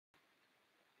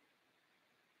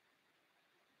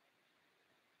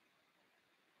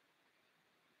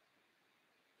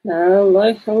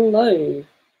Hello, hello.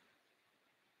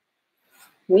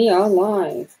 We are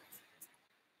live.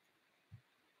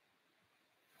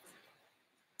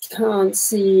 Can't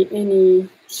see any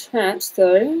chat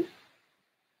though.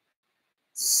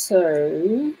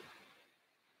 So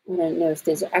I don't know if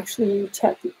there's actually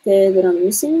chat there that I'm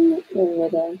missing or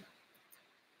whether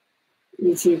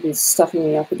YouTube is stuffing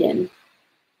me up again.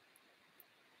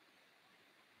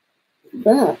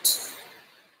 But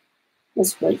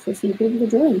let's wait for a few people to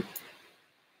join.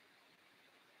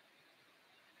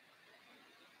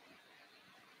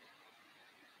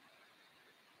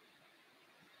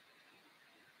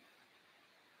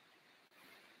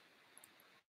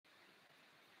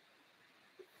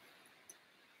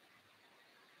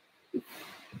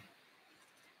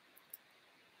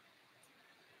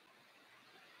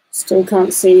 Still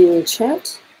can't see any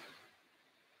chat.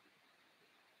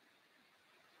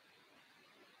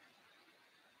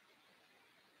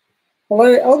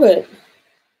 Hello, Albert.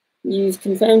 You've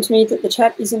confirmed to me that the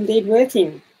chat is indeed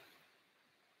working.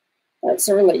 That's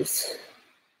a relief.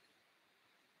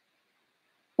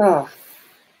 I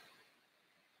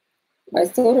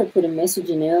thought I put a message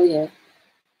in earlier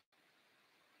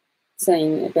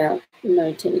saying about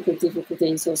no technical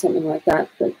difficulties or something like that,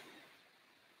 but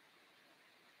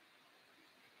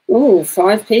oh,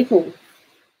 5 people.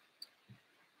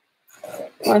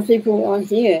 5 people are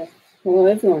here. Hello,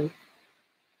 everyone.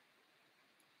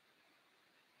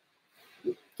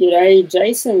 G'day,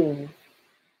 Jason.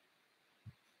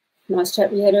 Nice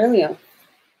chat we had earlier.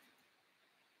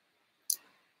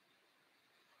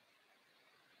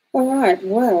 All right,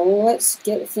 well, let's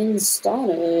get things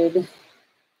started.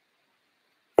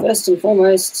 First and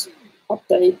foremost,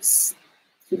 updates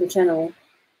to the channel.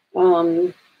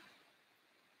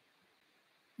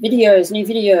 Videos, new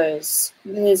videos.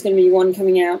 There's going to be one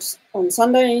coming out on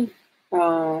Sunday.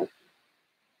 Yeah,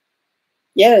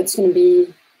 it's going to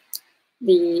be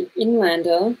the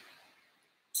Inlander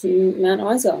to Mount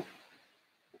Isa,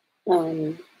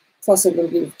 plus a little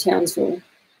bit of Townsville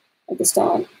at the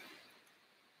start.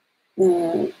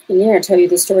 And yeah, I tell you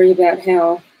the story about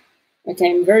how I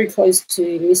came very close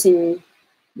to missing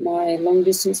my long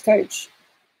distance coach.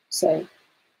 So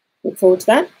look forward to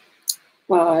that.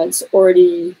 I've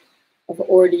already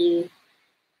uploaded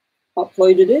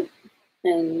it,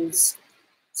 and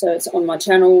so it's on my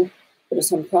channel, but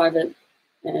it's on private,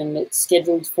 and it's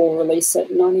scheduled for release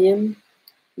at 9 AM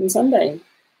on Sunday.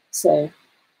 So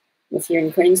if you're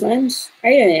in Queensland,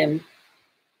 8 AM,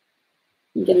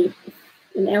 you get it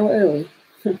an hour early.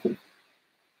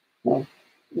 Well,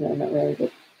 no, not really,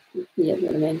 but you get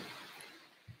what I mean.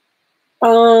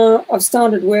 I've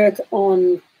started work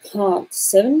on part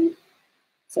 7.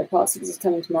 So part 6 is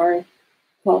coming tomorrow.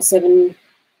 Part 7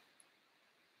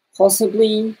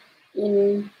 possibly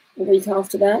in a week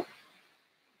after that.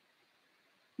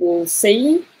 We'll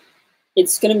see.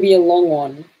 It's going to be a long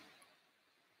one.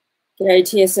 G'day,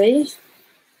 TSE.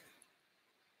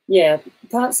 Yeah,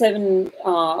 part 7,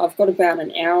 I've got about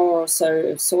an hour or so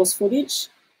of source footage,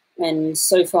 and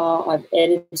so far I've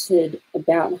edited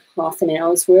about half an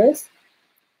hour's worth.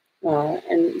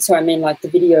 And so I mean, like, the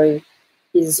video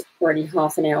is already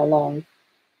half an hour long,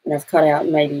 and I've cut out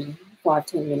maybe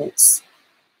 5-10 minutes.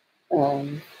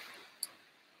 I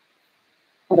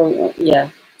don't know, yeah,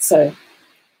 so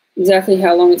exactly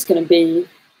how long it's going to be,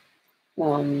 I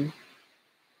don't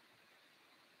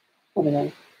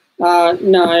know. No,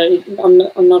 I'm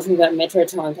not talking about metro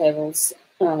timetables.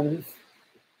 I know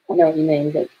what you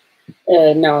mean, but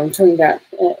no, I'm talking about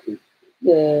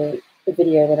the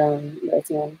video that I'm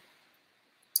working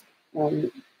on.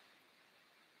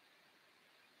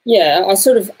 Yeah, I'll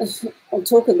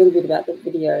talk a little bit about the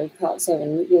video, part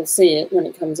 7. You'll see it when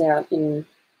it comes out in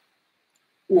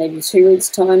maybe 2 weeks'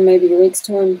 time, maybe a week's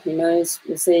time. Who knows?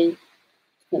 We'll see.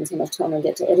 Depends how much time I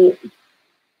get to edit.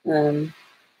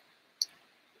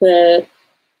 But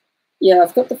yeah,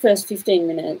 I've got the first 15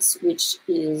 minutes, which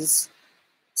is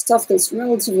stuff that's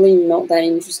relatively not that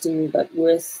interesting, but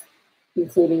worth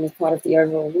including as part of the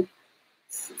overall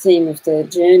theme of the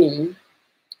journey.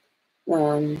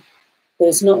 But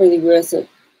it's not really worth it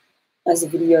as a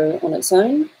video on its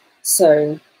own.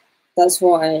 So that's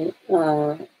why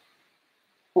I'm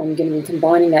going to be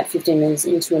combining that 15 minutes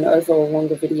into an overall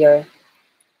longer video.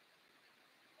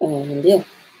 And yeah,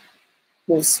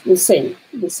 we'll see.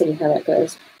 We'll see how that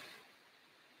goes.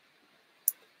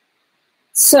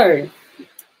 So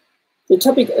the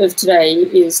topic of today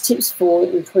is tips for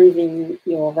improving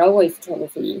your railway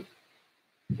photography.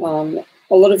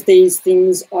 A lot of these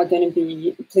things are going to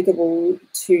be applicable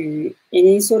to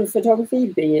any sort of photography,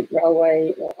 be it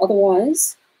railway or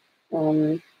otherwise.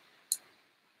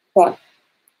 But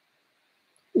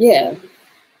yeah.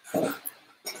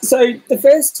 So the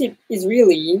first tip is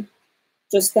really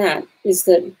just that, is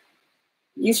that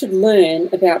you should learn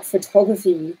about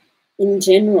photography in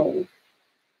general.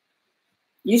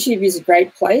 YouTube is a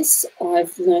great place.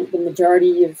 I've learned the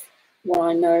majority of what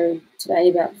I know today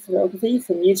about photography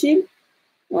from YouTube.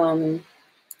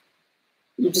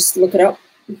 You just look it up,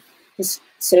 just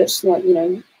search, like, you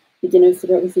know, beginner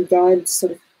photography guide,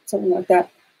 sort of something like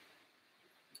that.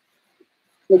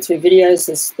 Look through videos,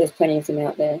 there's plenty of them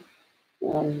out there.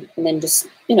 And then just,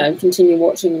 you know, continue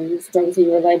watching photography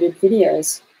related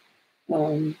videos.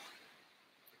 And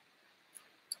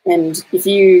if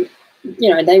you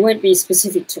know, they won't be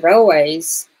specific to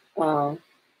railways.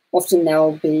 Often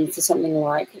they'll be for something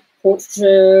like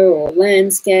portraiture or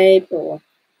landscape or,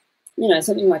 you know,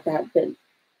 something like that. But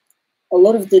a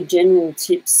lot of the general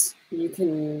tips, you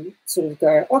can sort of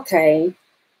go, okay,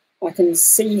 I can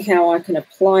see how I can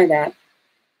apply that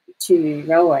to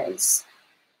railways.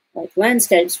 Like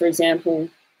landscapes, for example,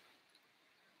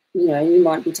 you know, you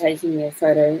might be taking a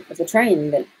photo of a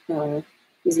train that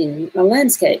is in a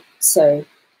landscape. So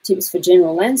tips for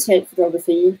general landscape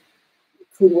photography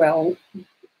could well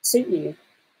suit you.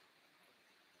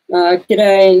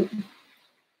 G'day,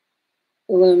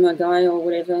 hello, my guy, or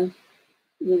whatever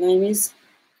your name is.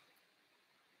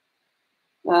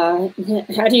 How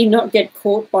do you not get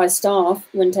caught by staff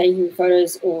when taking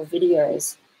photos or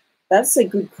videos? That's a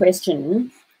good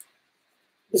question.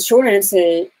 The short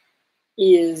answer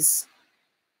is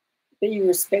be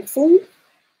respectful.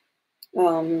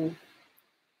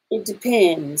 It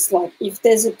depends. Like, if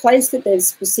there's a place that they've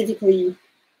specifically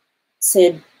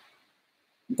said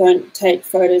don't take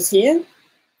photos here,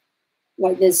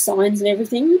 like there's signs and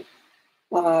everything,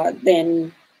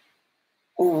 then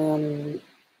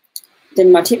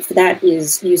my tip for that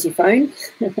is use your phone,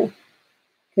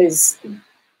 because,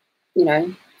 you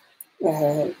know,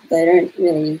 they don't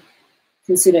really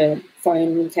consider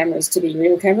phone cameras to be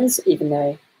real cameras, even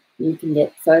though you can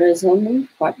get photos on them,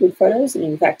 quite good photos. And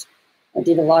in fact, I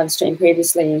did a live stream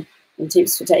previously on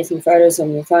tips for taking photos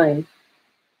on your phone.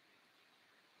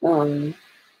 I'm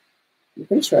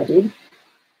pretty sure I did.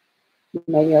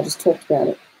 Maybe I just talked about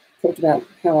it. Talked about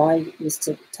how I used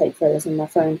to take photos on my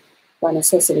phone by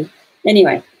necessity.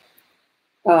 Anyway,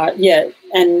 yeah,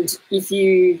 and if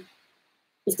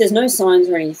there's no signs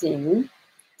or anything,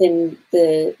 then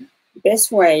the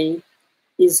best way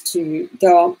is to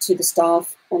go up to the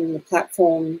staff on the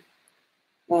platform,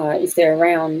 if they're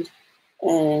around,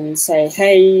 and say,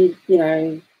 hey, you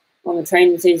know, I'm a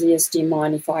train enthusiast, do you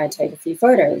mind if I take a few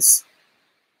photos?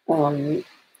 And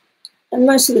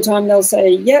most of the time they'll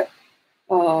say, yep,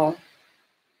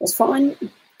 that's fine.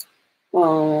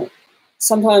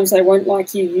 Sometimes they won't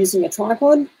like you using a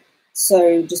tripod,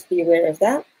 so just be aware of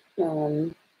that.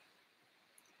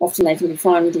 Often they can be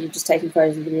fine with you just taking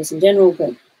photos and videos in general,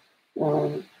 but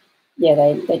yeah,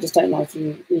 they just don't like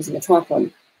you using a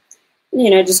tripod. You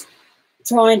know, just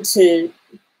try to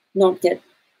not get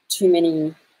too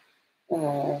many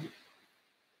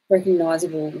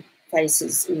recognizable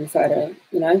faces in the photo,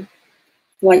 you know.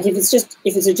 Like if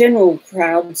it's a general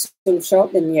crowd sort of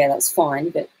shot, then yeah, that's fine,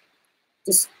 but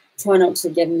just try not to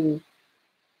get any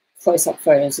close-up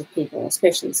photos of people,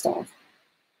 especially staff.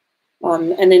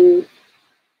 And then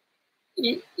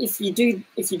if you do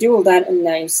all that and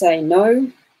they say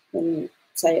no, then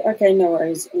say, okay, no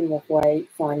worries, and walk away,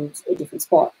 find a different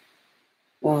spot.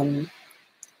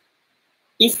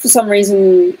 If for some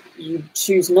reason you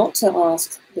choose not to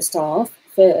ask the staff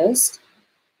first,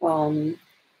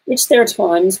 which there are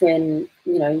times when,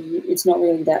 you know, it's not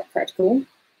really that practical,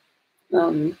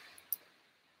 then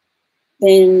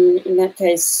in that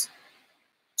case,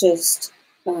 just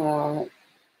don't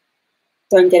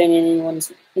get in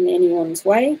anyone's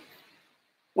way.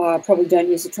 Probably don't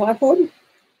use a tripod,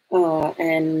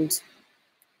 and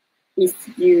if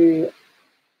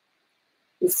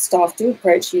staff do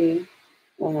approach you,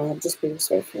 just be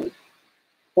respectful.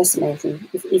 That's the main thing.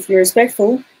 If you're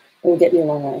respectful, it will get you a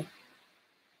long way.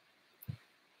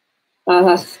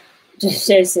 Jay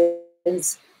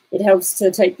says it helps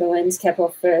to take the lens cap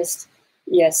off first.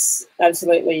 Yes,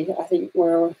 absolutely. I think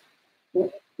we're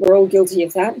all guilty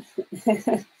of that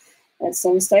at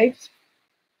some stage.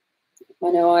 I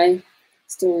know I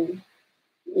still,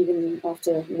 even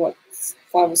after what,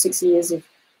 5 or 6 years of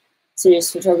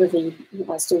serious photography,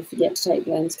 I still forget to take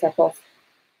the lens cap off.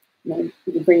 You know,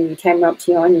 you bring your camera up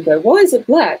to your eye and you go, why is it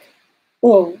black?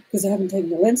 Oh, because I haven't taken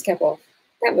the lens cap off.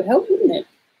 That would help, wouldn't it?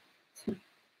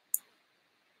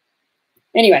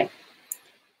 Anyway,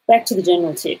 back to the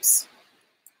general tips.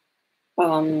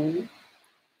 Yeah,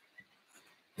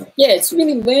 it's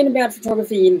really learn about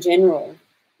photography in general.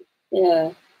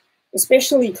 Yeah,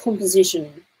 especially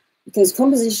composition, because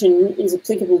composition is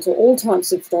applicable to all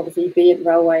types of photography, be it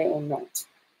railway or not.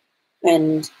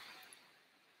 And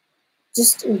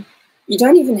just, you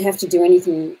don't even have to do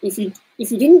anything. If you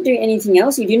didn't do anything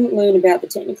else, you didn't learn about the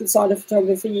technical side of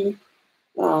photography,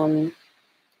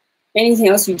 anything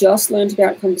else, you just learned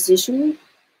about composition,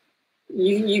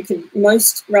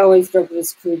 most railway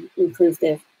photographers could improve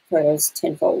their photos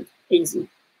tenfold, easy.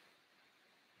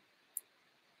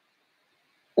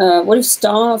 What if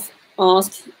staff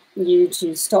ask you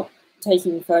to stop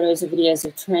taking photos or videos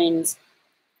of trains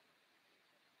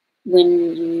when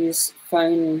you use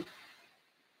phone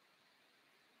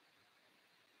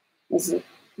as an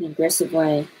aggressive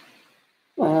way?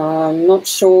 I'm not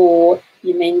sure what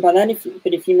you mean by that,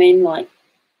 but if you mean like,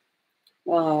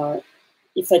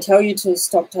 if they tell you to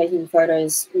stop taking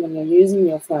photos when you're using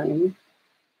your phone,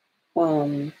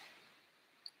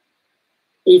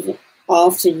 even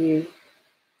after you've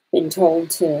been told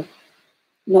to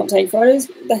not take photos,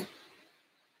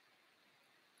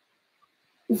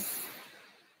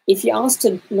 if you're asked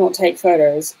to not take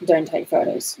photos, don't take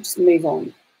photos, just move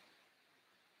on.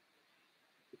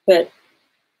 But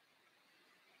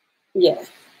yeah,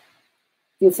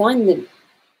 you'll find that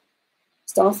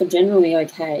staff are generally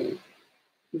okay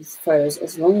with photos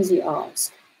as long as you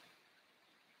ask.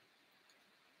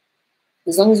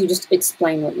 As long as you just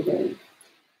explain what you're doing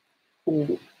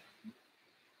and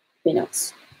be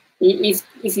nice.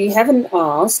 If you haven't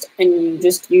asked and you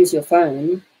just use your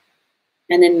phone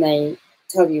and then they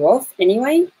tell you off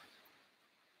anyway,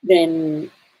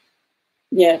 then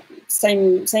yeah,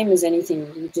 same as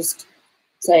anything. You just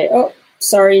say, oh,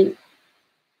 sorry,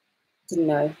 didn't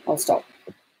know, I'll stop.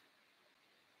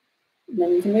 And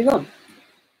then you can move on.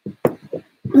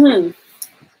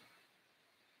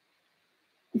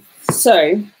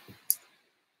 So,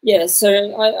 yeah,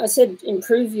 so I said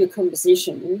improve your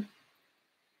composition.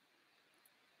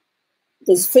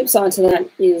 The flip side to that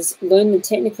is learn the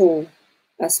technical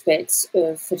aspects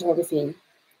of photography.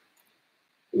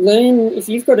 Learn, if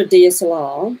you've got a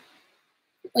DSLR,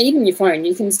 or even your phone,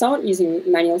 you can start using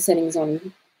manual settings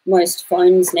on most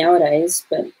phones nowadays,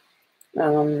 but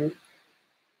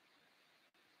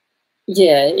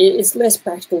yeah, it's less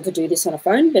practical to do this on a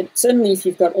phone, but certainly if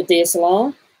you've got a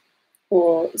DSLR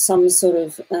or some sort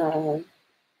of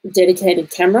dedicated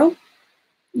camera,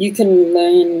 you can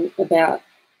learn about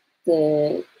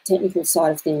the technical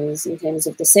side of things in terms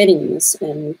of the settings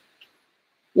and,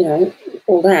 you know,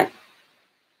 all that.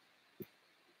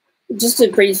 Just I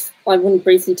want to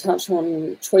briefly touch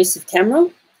on choice of camera.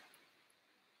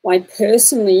 I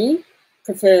personally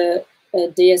prefer a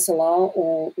DSLR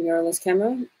or mirrorless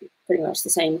camera, pretty much the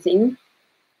same thing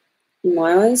in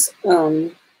my eyes.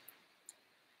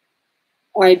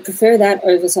 I prefer that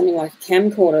over something like a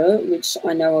camcorder, which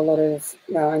I know a lot of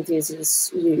rail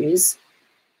enthusiasts use.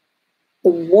 The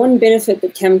one benefit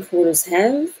that camcorders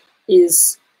have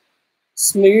is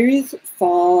smooth,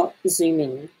 far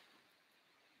zooming.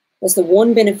 That's the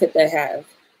one benefit they have.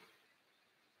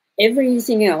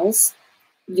 Everything else,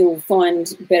 you'll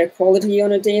find better quality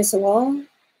on a DSLR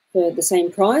for the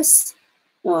same price.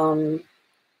 You'll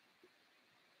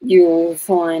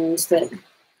find that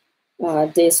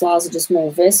DSLRs are just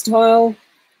more versatile.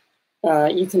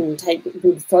 You can take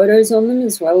good photos on them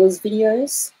as well as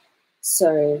videos.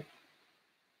 So,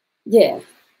 yeah,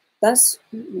 that's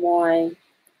why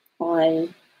I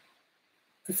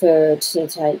prefer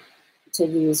to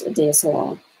use a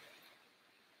DSLR.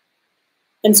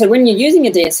 And so when you're using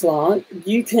a DSLR,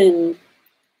 you can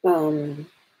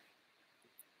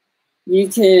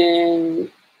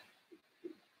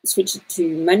switch it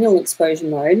to manual exposure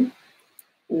mode,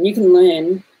 and you can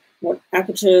learn what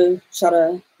aperture,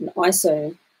 shutter, and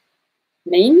ISO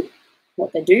mean,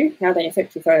 what they do, how they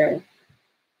affect your photo.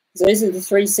 So those are the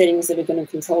three settings that are going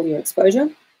to control your exposure.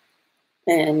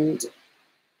 And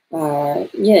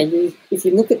yeah, if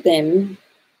you look at them,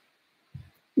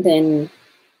 then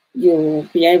you'll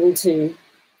be able to,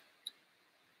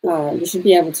 you should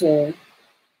be able to,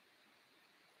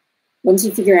 once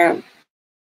you figure out,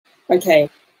 okay,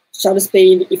 shutter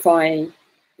speed, if I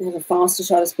have a faster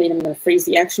shutter speed, I'm going to freeze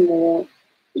the action more.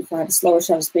 If I have a slower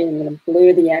shutter speed, I'm going to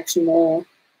blur the action more,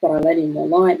 but I let in more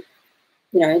light.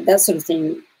 You know, that sort of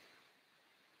thing.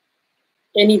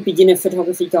 Any beginner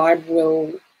photography guide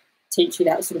will teach you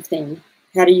that sort of thing,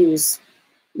 how to use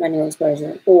manual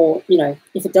exposure. Or, you know,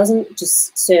 if it doesn't,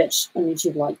 just search on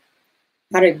YouTube, like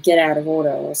how to get out of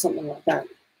order or something like that.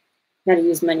 How to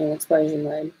use manual exposure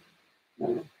mode.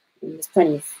 There's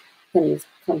plenty of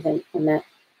content on that.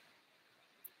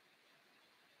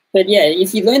 But yeah,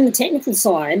 if you learn the technical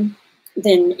side,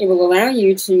 then it will allow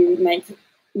you to make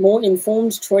more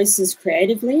informed choices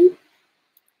creatively,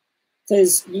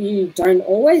 because you don't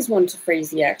always want to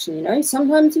freeze the action, you know.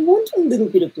 Sometimes you want a little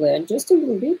bit of blur, just a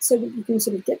little bit, so that you can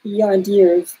sort of get the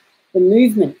idea of the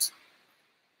movement.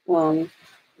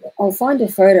 I'll find a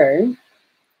photo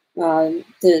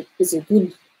that is a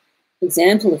good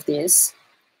example of this,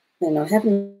 and I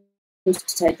happen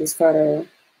to take this photo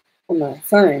on my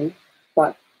phone,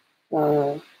 but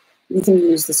you can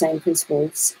use the same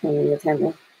principles on your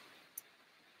camera.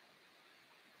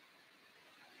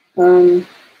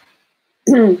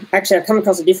 Actually, I've come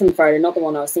across a different photo, not the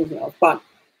one I was thinking of, but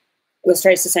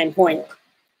illustrates the same point.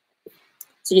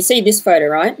 So you see this photo,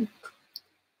 right?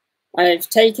 I've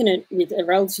taken it with a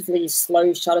relatively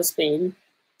slow shutter speed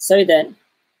so that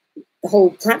the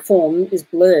whole platform is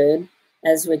blurred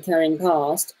as we're going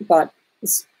past, but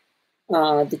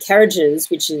the carriages,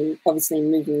 which are obviously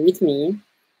moving with me,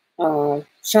 are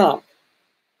sharp.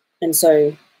 And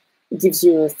so it gives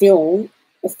you a feel,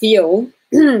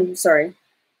 sorry,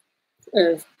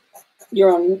 of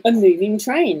you're on a moving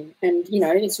train and, you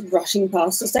know, it's rushing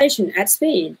past the station at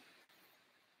speed.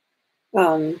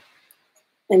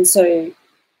 And so,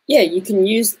 yeah, you can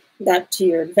use that to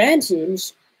your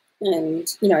advantage. And,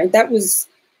 you know, that was,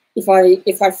 if I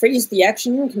freeze the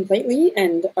action completely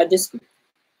and I just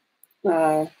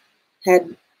had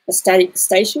a static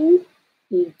station,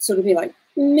 you'd sort of be like,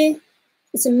 meh,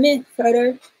 it's a meh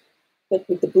photo. But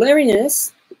with the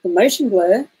blurriness, the motion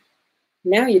blur,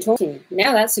 now you're talking.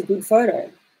 Now that's a good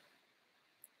photo.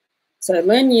 So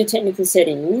learn your technical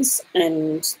settings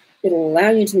and it'll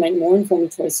allow you to make more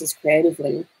informed choices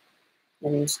creatively,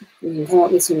 and you can come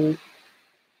up with some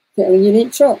fairly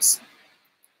unique shots.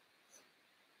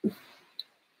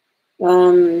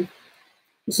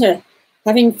 Yeah,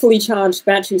 having fully charged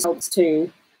batteries helps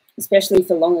too, especially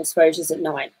for long exposures at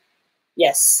night.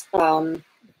 Yes.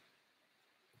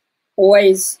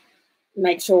 Always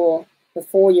make sure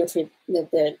before your trip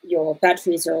that your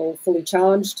batteries are all fully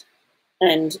charged,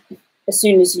 and as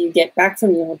soon as you get back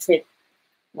from your trip,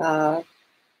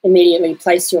 immediately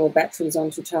place your batteries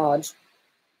onto charge.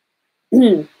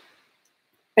 And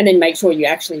then make sure you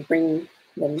actually bring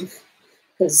them,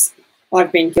 because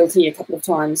I've been guilty a couple of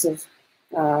times of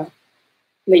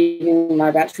leaving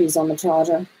my batteries on the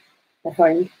charger at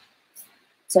home.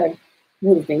 So it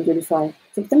would have been good if I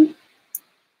took them.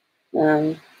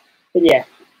 But yeah,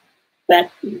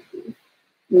 that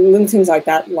little things like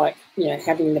that, like, you know,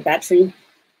 having the battery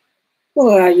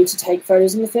will allow you to take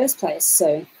photos in the first place.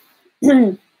 So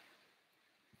it's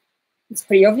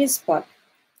pretty obvious, but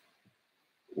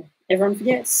everyone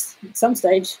forgets at some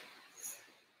stage.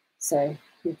 So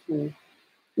you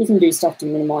can do stuff to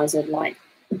minimize it, like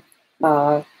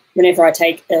whenever I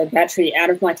take a battery out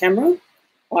of my camera,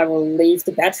 I will leave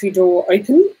the battery door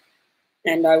open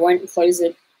and I won't close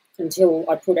it until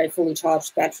I put a fully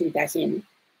charged battery back in.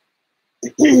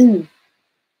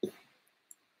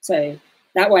 So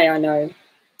that way I know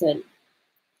that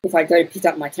if I go pick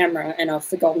up my camera and I've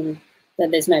forgotten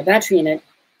that there's no battery in it,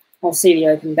 I'll see the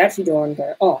open battery door and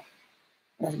go, oh,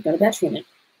 I haven't got a battery in it.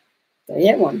 Go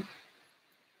get one.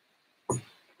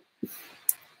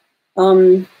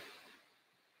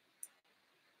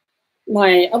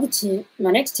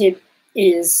 My next tip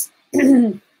is,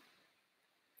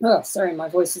 oh, sorry, my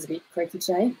voice is a bit croaky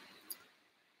today.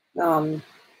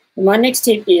 My next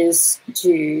tip is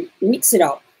to mix it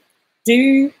up.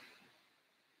 Do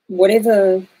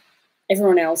whatever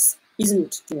everyone else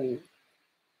isn't doing.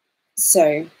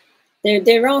 So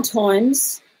there are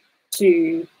times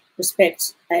to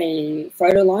respect a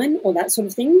photo line or that sort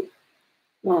of thing,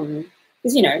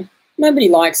 because, you know, nobody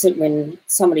likes it when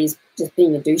somebody's just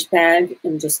being a douchebag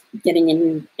and just getting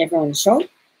in everyone's shot.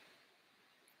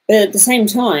 But at the same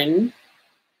time,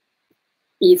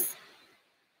 if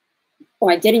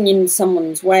by getting in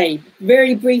someone's way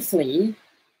very briefly,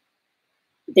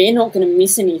 they're not going to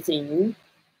miss anything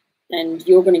and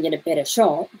you're going to get a better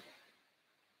shot,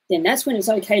 then that's when it's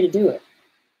okay to do it.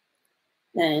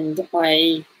 And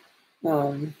I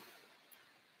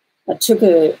took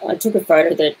a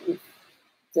photo that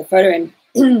the photo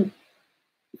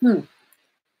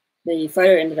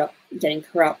ended up getting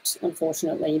corrupt,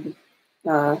 unfortunately.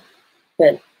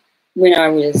 But when I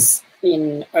was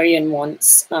in Oyen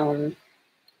once, there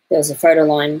was a photo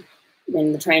line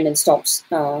when the train had stopped,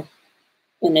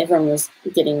 and everyone was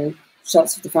getting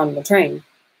shots of the front of the train.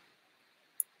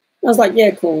 I was like,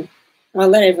 yeah, cool. I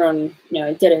let everyone, you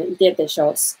know, get their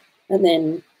shots, and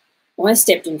then I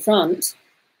stepped in front,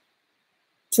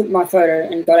 took my photo,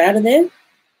 and got out of there.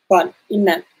 But in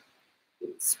that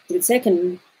split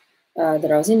second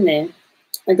that I was in there,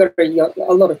 I got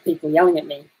a lot of people yelling at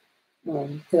me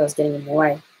because I was getting in the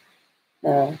way.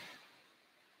 And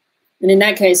in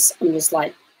that case, I'm just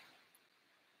like,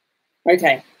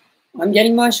 okay, I'm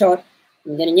getting my shot.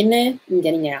 I'm getting in there. I'm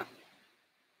getting out.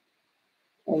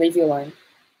 I'll leave you alone.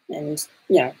 And,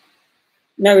 you know,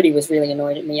 nobody was really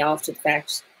annoyed at me after the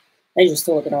fact. They just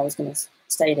thought that I was going to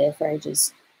stay there for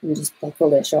ages and just pull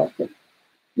their shot. But,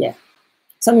 yeah,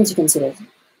 something to consider.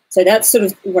 So that's sort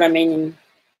of what I mean.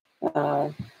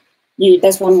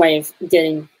 That's one way of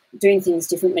doing things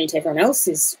differently to everyone else,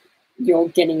 is you're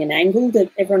getting an angle that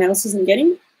everyone else isn't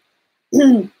getting.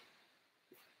 You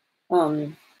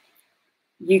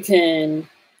can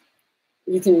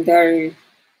go,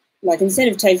 like, instead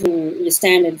of taking your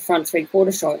standard front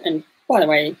 3/4 shot, and by the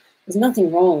way, there's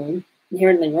nothing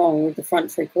inherently wrong with the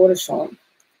front 3/4 shot,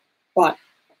 but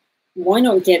why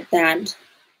not get that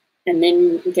and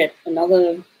then get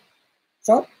another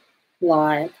shot,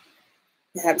 like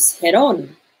perhaps head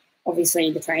on?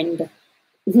 Obviously, the train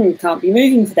can't be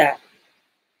moving for that,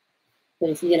 but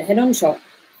if you get a head on shot,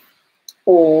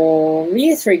 or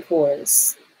rear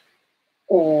 3/4,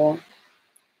 or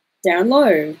down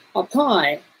low, up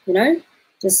high, you know,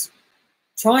 just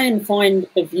try and find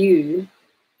a view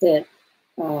that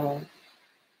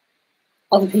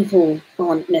other people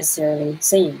aren't necessarily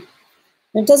seeing.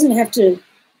 And it doesn't have to,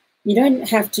 you don't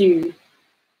have to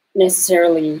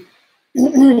necessarily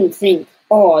think,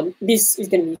 oh, this is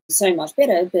going to be so much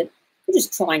better, but you're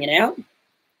just trying it out.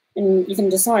 And you can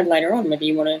decide later on whether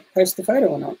you want to post the photo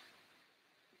or not.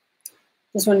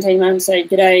 Just want to take a moment and say,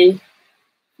 g'day,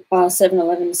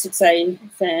 7116A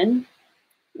fan.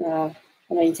 I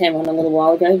know you came on a little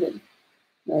while ago, but I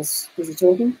was busy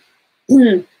talking.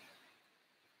 The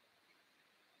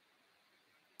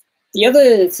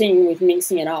other thing with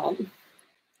mixing it up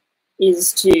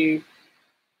is to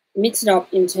mix it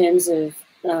up in terms of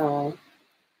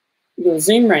your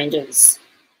zoom ranges.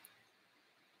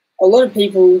 A lot of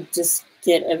people just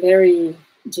get a very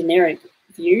generic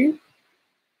view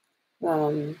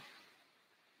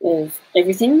of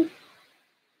everything.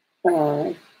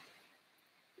 And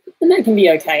that can be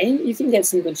okay. You can get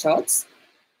some good shots,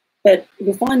 but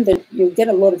you'll find that you'll get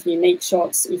a lot of unique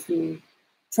shots if you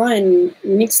try and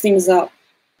mix things up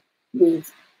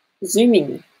with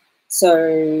zooming.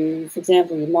 So, for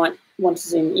example, you might want to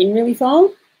zoom in really far,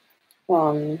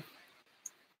 or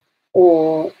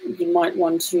you might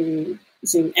want to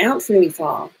zoom out really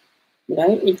far. You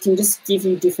know, it can just give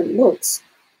you different looks.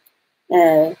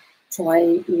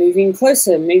 Try moving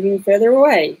closer, moving further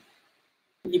away.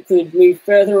 You could move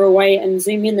further away and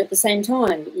zoom in at the same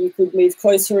time. You could move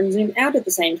closer and zoom out at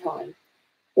the same time.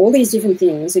 All these different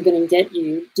things are going to get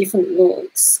you different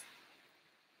looks.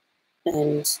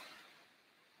 And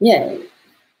yeah,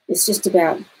 it's just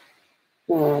about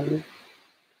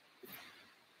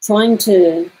trying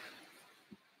to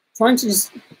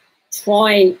just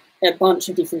try a bunch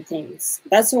of different things.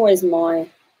 That's always my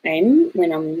aim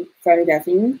when I'm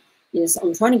photographing, is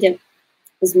I'm trying to get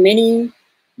as many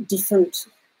different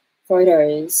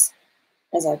photos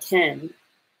as I can.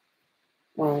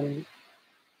 And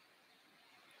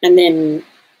then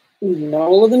not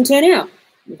all of them turn out.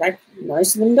 In fact,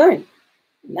 most of them don't.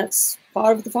 And that's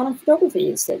part of the fun of photography,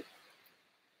 is that,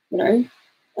 you know,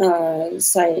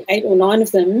 say 8 or 9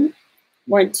 of them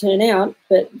won't turn out,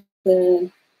 but the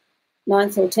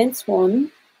 9th or 10th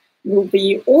one will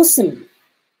be awesome.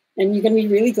 And you're going to be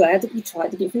really glad that you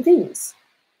tried the different things.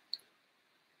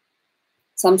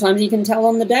 Sometimes you can tell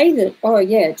on the day that, oh,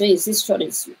 yeah, geez, this shot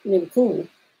is really cool.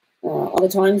 Other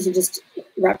times you're just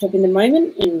wrapped up in the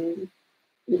moment and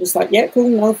you're just like, yeah, cool,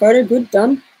 another photo, good,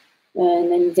 done.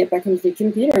 And then you get back into the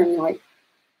computer and you're like,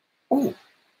 oh,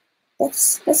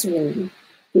 that's a really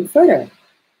good photo.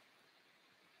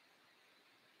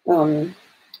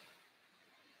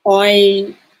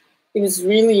 It was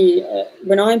really,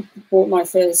 when I bought my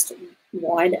first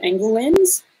wide angle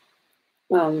lens,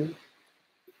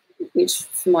 which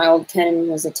for my old Canon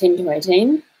was a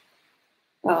 10-18,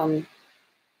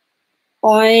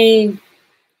 I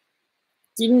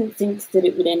didn't think that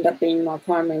it would end up being my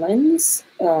primary lens,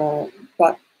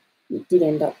 but it did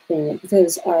end up being it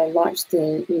because I liked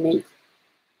the unique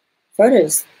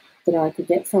photos that I could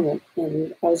get from it.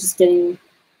 And I was just getting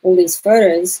all these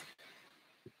photos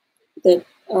that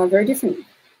are very different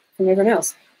from everyone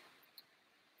else.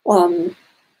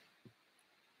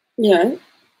 You know,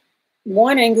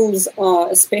 wide angles are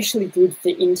especially good for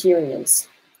interiors.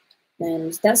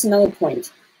 And that's another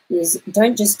point, is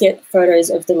don't just get photos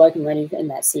of the locomotive and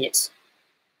that's it.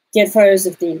 Get photos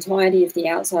of the entirety of the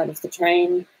outside of the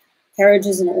train,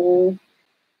 carriages and all,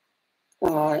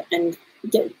 and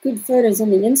get good photos on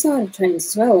the inside of trains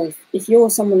as well. If you're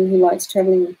someone who likes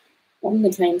travelling on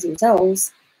the trains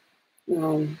themselves,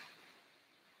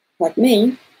 like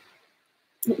me,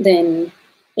 then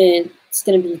it's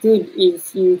going to be good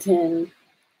if you can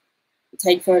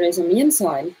take photos on the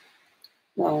inside.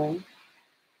 And,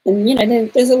 you know,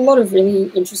 there's a lot of really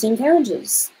interesting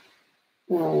carriages.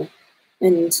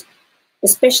 And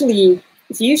especially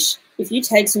if you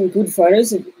take some good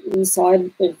photos of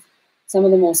inside of some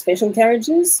of the more special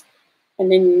carriages,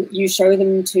 and then you show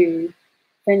them to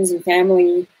friends and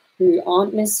family who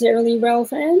aren't necessarily rail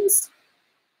fans,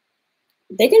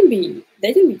 they're going to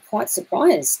be quite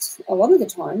surprised a lot of the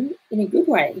time in a good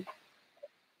way,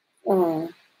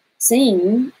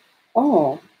 seeing,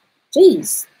 oh,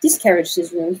 geez, this carriage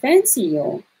is really fancy,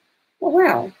 or, oh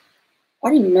wow,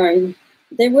 I didn't know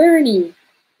there were any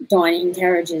dining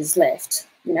carriages left,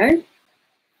 you know,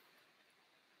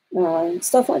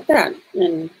 stuff like that.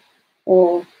 And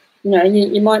or, you know,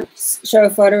 you might show a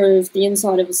photo of the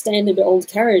inside of a standard old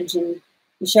carriage and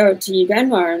you show it to your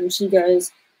grandma and she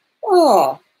goes,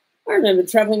 oh, I remember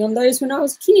travelling on those when I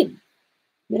was a kid,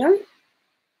 you know.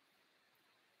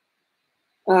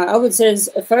 Albert says,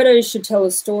 a photo should tell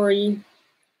a story.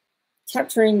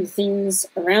 Capturing things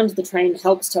around the train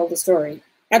helps tell the story.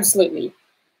 Absolutely.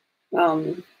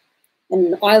 And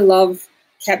I love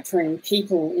capturing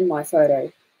people in my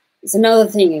photo. It's another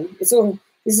thing. This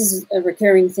is a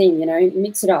recurring theme, you know,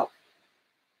 mix it up.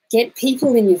 Get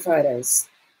people in your photos.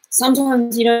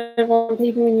 Sometimes you don't want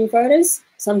people in your photos,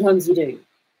 sometimes you do.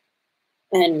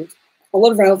 And a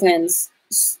lot of rail fans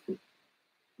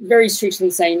very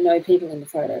strictly say no people in the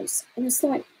photos. And it's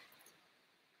like,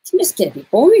 it can just get a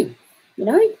bit boring, you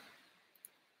know?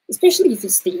 Especially if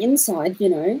it's the inside, you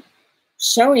know,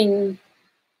 showing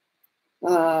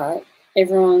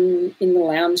everyone in the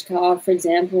lounge car, for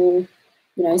example,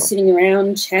 you know, sitting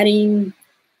around chatting,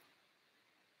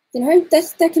 you know,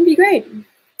 that can be great.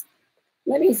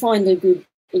 Let me find a good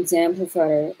example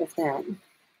photo of that.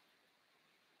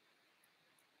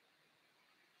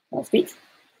 I'll speak.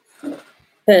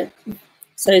 But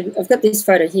so I've got this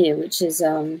photo here, which is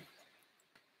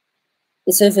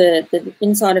it's of the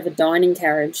inside of a dining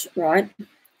carriage, right,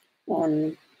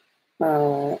 on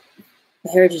a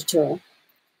heritage tour.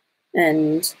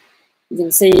 And you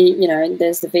can see, you know,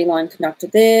 there's the V-line conductor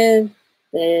there,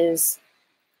 there's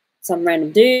some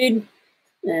random dude,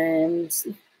 and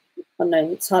I don't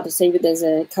know, it's hard to see, but there's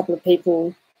a couple of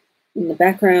people in the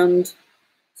background,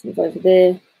 sort of over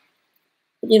there.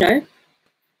 But, you know,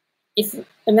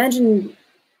 imagine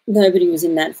nobody was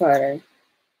in that photo.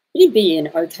 It'd be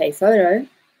an okay photo,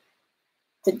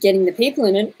 but getting the people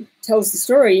in it tells the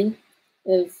story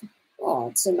of, oh,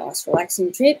 it's a nice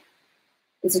relaxing trip,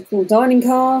 it's a cool dining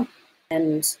car,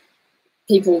 and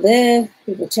people there,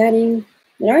 people chatting,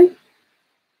 you know?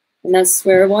 And that's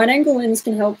where a wide angle lens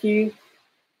can help you.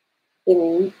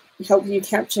 It'll help you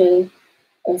capture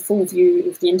a full view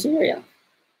of the interior.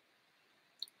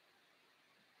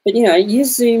 But, you know,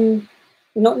 use zoom,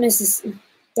 don't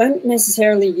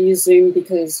necessarily use zoom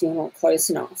because you're not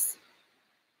close enough.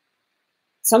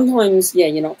 Sometimes, yeah,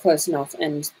 you're not close enough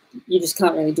and you just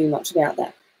can't really do much about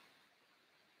that.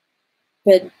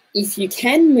 But if you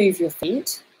can move your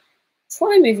feet,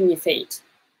 try moving your feet.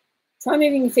 Try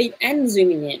moving your feet and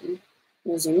zooming in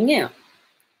or zooming out,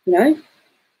 you know,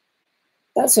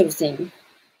 that sort of thing.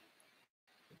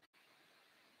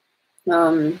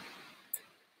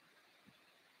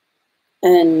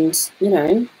 And, you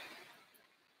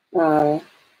know,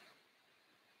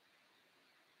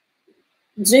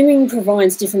 zooming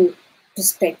provides different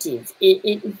perspective.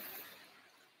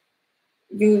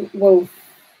 Well,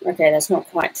 okay, that's not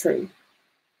quite true.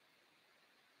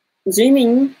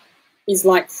 Zooming is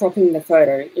like cropping the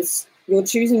photo. You're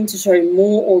choosing to show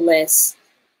more or less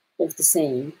of the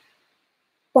scene.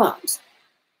 But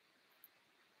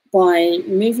by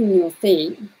moving your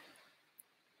feet,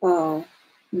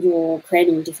 you're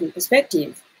creating different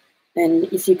perspective. And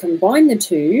if you combine the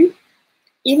two,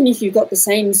 even if you've got the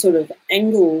same sort of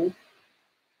angle,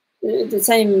 if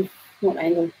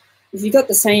you've got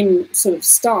the same sort of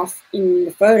stuff in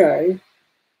the photo,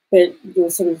 but you're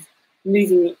sort of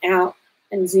moving out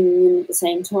and zooming in at the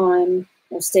same time,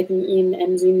 or stepping in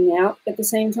and zooming out at the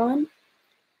same time,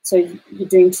 so you're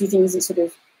doing two things that sort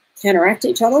of counteract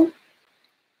each other,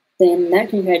 then that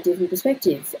can create different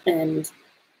perspective. And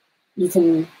you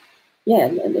can, yeah,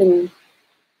 it'll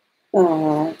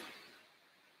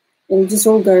just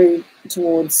all go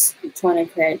towards trying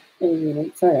to create a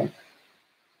unique photo.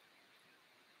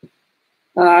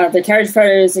 The carriage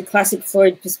photo is a classic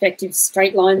Floyd perspective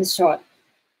straight lines shot.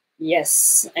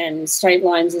 Yes, and straight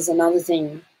lines is another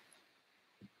thing.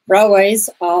 Railways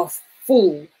are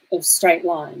full of straight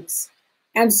lines,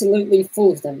 absolutely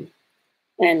full of them.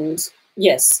 And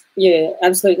Yes, you're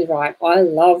absolutely right. I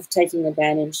love taking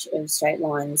advantage of straight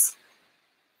lines.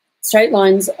 Straight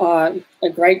lines are a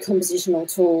great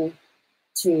compositional tool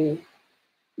to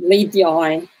lead the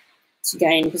eye to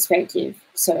gain perspective.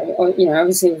 So, you know,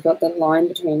 obviously we've got the line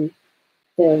between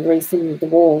the roof and the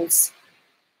walls,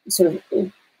 sort of,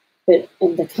 but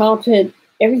on the carpet,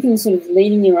 everything's sort of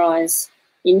leading your eyes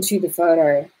into the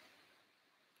photo.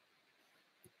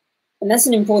 And that's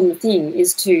an important thing,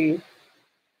 is to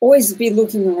always be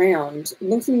looking around,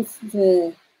 looking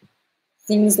for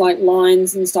things like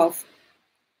lines and stuff.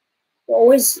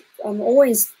 I'm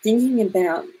always thinking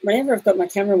about, whenever I've got my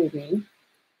camera with me,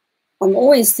 I'm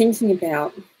always thinking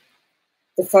about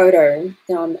the photo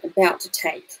that I'm about to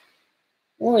take.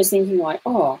 I'm always thinking like,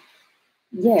 oh,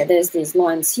 yeah, there's these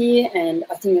lines here, and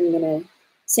I think I'm going to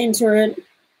center it,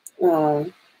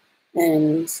 and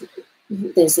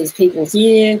there's these people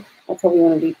here. I probably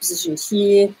want to be positioned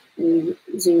here and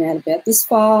zoom out about this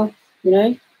far, you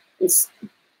know. It's,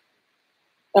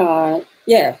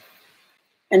 yeah.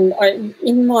 And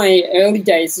in my early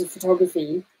days of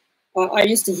photography, I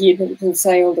used to hear people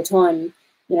say all the time,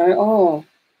 you know, oh,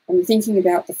 I'm thinking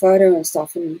about the photo and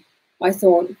stuff. And I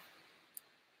thought,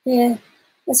 yeah,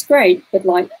 that's great. But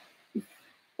like,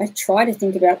 I try to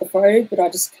think about the photo, but I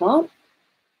just can't.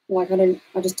 Like,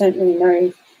 I just don't really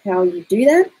know how you do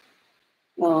that.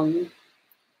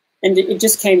 And it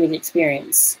just came with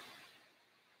experience.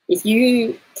 If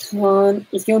you're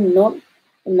not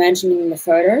imagining the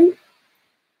photo,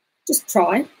 just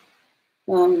try.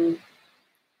 And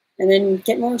then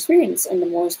get more experience. And the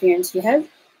more experience you have,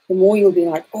 the more you'll be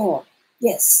like, oh,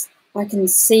 yes, I can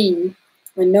see,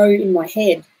 I know in my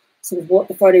head sort of what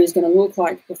the photo is going to look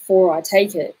like before I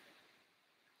take it.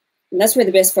 And that's where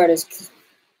the best photos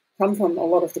come from a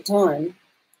lot of the time,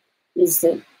 is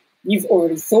that you've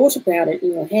already thought about it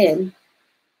in your head,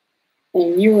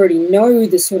 and you already know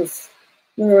the sort of,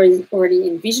 you're already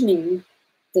envisioning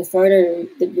the photo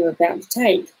that you're about to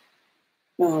take.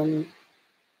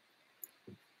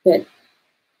 But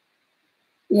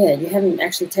yeah, you haven't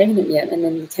actually taken it yet, and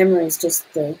then the camera is just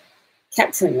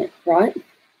capturing it, right?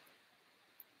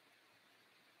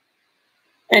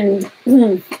 And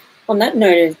on that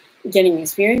note of getting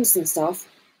experience and stuff,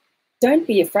 don't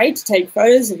be afraid to take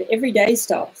photos of everyday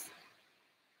stuff.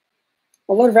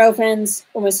 A lot of rail fans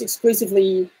almost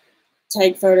exclusively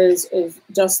take photos of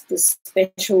just the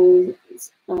special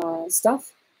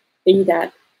stuff, be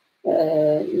that,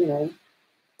 you know,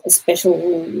 a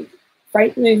special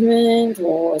freight movement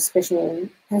or a special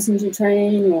passenger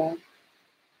train or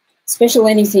special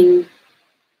anything,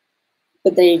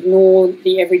 but they ignore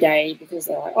the everyday because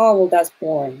they're like, oh, well, that's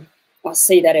boring. I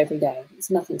see that every day. It's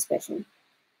nothing special.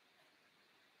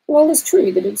 Well, it's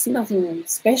true that it's nothing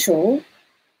special.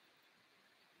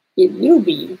 It will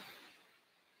be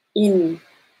in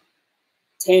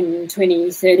 10,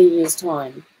 20, 30 years'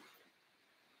 time.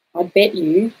 I bet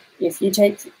you, if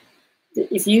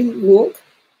you look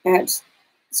at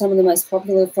some of the most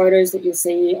popular photos that you'll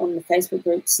see on the Facebook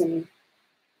groups and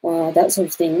that sort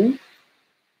of thing,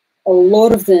 a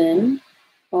lot of them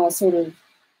are sort of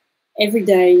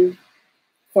everyday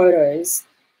photos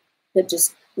that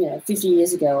just, you know, 50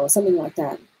 years ago or something like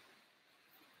that.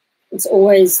 It's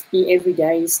always the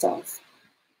everyday stuff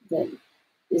that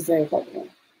is very popular.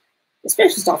 The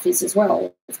special stuff is as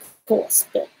well, of course,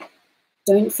 but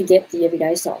don't forget the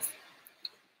everyday stuff.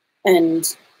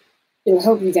 And it'll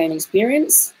help you gain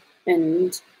experience,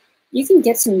 and you can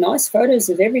get some nice photos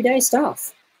of everyday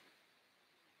stuff.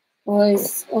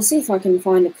 I'll see if I can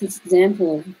find a quick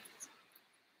example of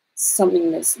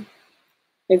something that's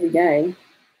everyday.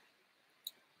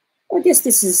 I guess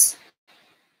this is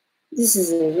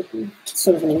a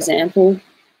sort of an example.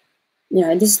 You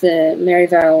know, this is the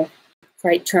Maryvale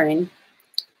freight train.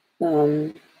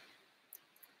 And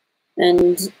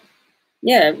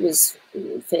yeah, it was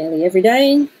fairly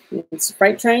everyday. It's a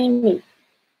freight train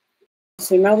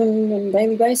to Melbourne on a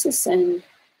daily basis, and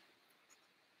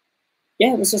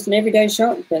yeah, it was just an everyday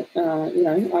shot, but you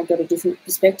know, I got a different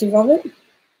perspective of it,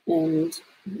 and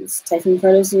it's taking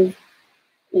photos of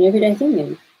an everyday thing,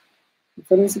 and I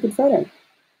thought it was a good photo.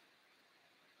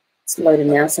 It's loaded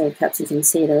now, so perhaps you can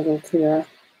see it a little clearer.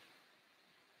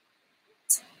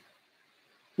 It's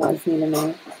hard for me to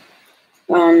know.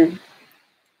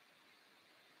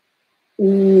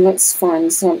 Let's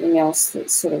find something else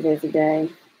that's sort of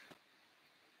everyday.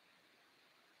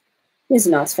 Here's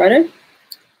a nice photo.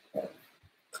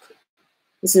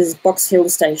 This is Box Hill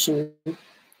Station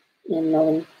in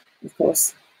Melbourne, of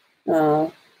course.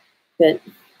 But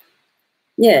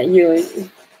yeah,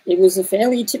 it was a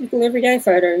fairly typical everyday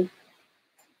photo,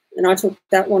 and I took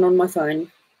that one on my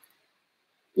phone.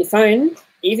 your phone,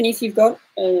 even if you've got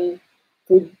a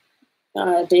good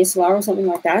DSLR or something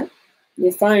like that,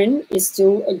 your phone is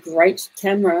still a great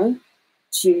camera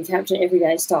to capture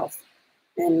everyday stuff.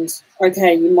 And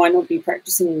okay, you might not be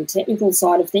practicing the technical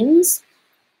side of things.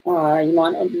 You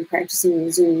might not be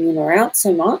practicing zooming in or out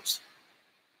so much,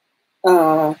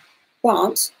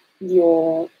 but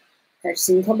you're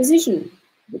practicing composition,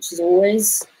 which is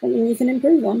always something you can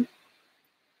improve on.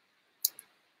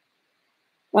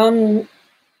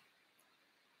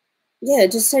 Yeah,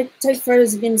 just take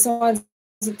photos of insides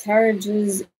of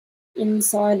carriages,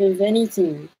 inside of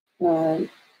anything.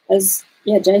 As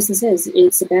Jason says,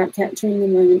 it's about capturing the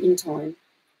moment in time.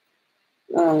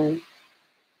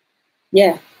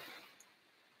 Yeah.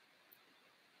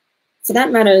 For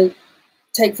that matter,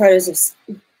 taking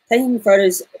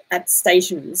photos at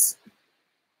stations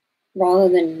rather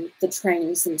than the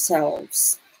trains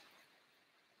themselves.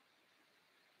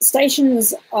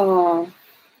 Stations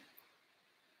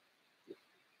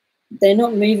they're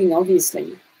not moving,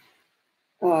 obviously.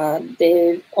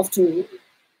 They're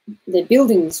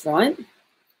buildings, right?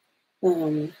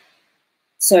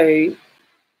 So, you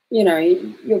know,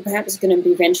 you're perhaps going to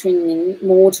be venturing in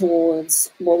more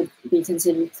towards what would be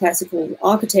considered classical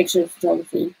architecture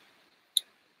photography.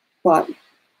 But,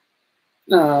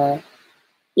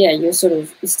 your sort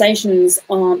of stations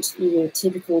aren't your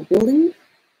typical building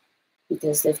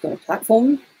because they've got a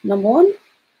platform, number one.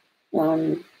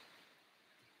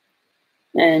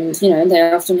 And, you know, they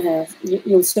often have,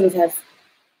 you'll sort of have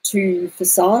two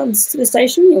facades to the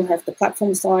station. You'll have the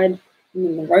platform side and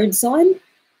then the road side.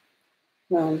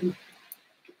 And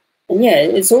yeah,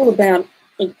 it's all about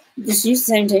just use the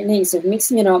same techniques of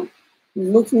mixing it up,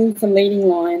 looking for leading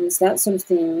lines, that sort of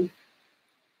thing.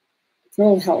 It can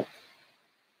all help.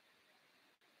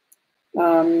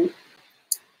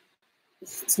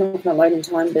 It's not going to load in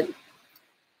time, but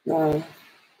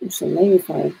actually, maybe if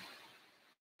I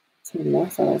turn my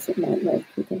file off, it might load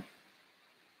quicker. It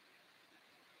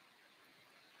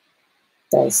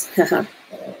does.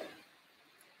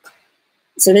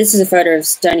 So this is a photo of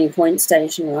Stony Point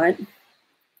Station, right?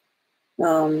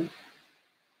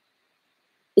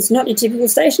 It's not your typical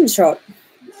station shot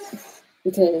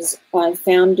because I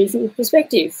found a different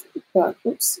perspective. But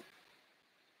oops,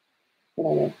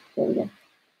 whatever. There we go.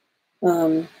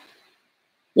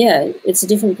 Yeah, it's a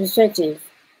different perspective.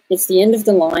 It's the end of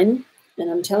the line, and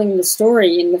I'm telling the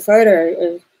story in the photo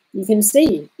of, you can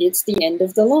see it's the end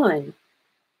of the line.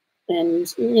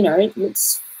 And, you know, it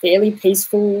looks fairly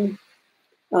peaceful.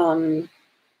 I'm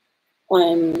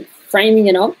framing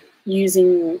it up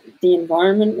using the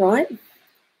environment, right?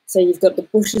 So you've got the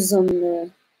bushes on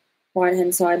the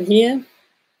right-hand side here.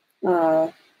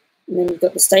 And then you've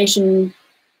got the station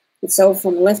itself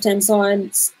on the left-hand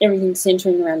side. Everything's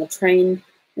centering around the train.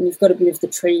 And you've got a bit of the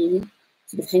tree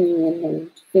sort of hanging in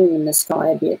and filling in the sky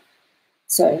a bit.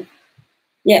 So,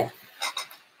 yeah.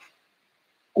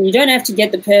 And you don't have to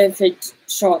get the perfect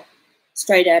shot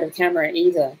straight out of camera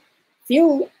either.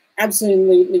 Feel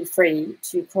absolutely free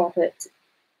to crop it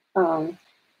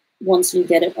once you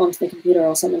get it onto the computer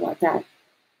or something like that.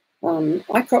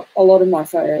 I crop a lot of my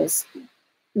photos,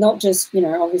 not just, you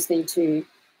know, obviously to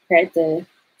create the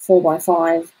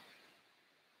 4x5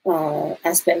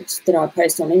 aspect that I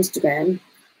post on Instagram,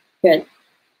 but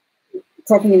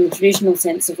cropping in the traditional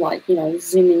sense of, like, you know,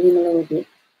 zooming in a little bit,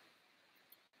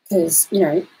 because, you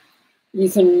know, you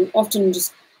can often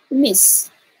just miss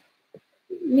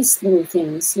little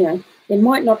things, you know. They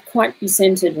might not quite be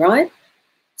centered, right?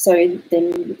 So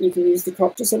then you can use the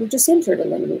crop to sort of just center it a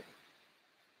little bit.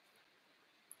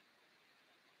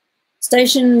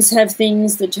 Stations have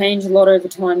things that change a lot over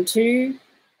time too,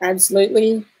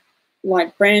 absolutely,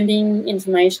 like branding,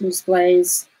 information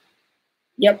displays.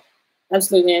 Yep,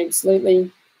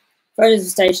 absolutely. Photos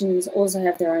of stations also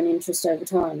have their own interest over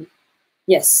time.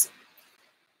 Yes.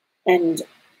 And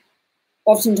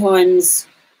oftentimes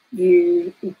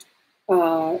you're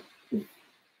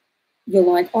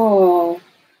like, oh,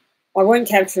 I won't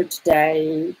capture it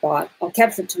today, but I'll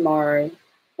capture it tomorrow.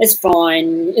 It's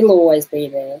fine, it'll always be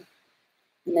there.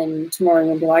 And then tomorrow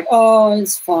you'll be like, oh,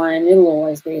 it's fine, it'll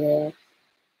always be there.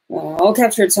 I'll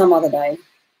capture it some other day.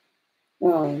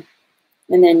 And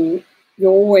then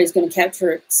you're always going to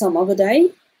capture it some other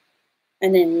day.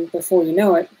 And then before you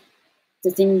know it,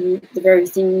 the very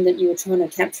thing that you were trying to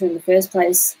capture in the first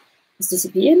place has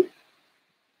disappeared.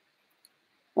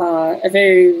 A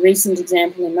very recent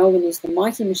example in Melbourne is the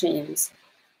Mickey machines.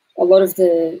 A lot of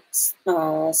the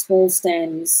small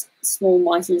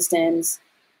Mickey stands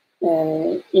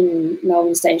in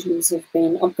Melbourne stations have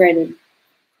been upgraded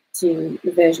to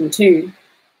the version 2,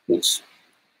 which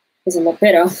is a lot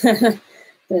better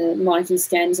the Nike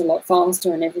scans a lot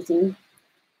faster and everything,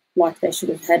 like they should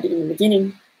have had in the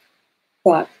beginning.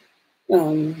 But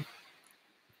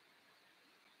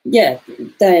yeah,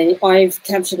 I've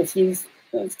captured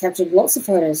lots of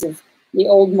photos of the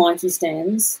old Nike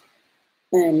stands,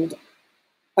 and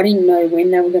I didn't know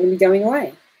when they were going to be going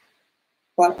away.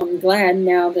 But I'm glad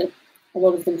now that a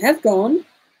lot of them have gone,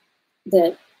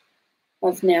 that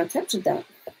I've now captured that.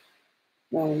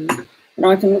 And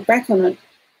I can look back on it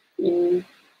in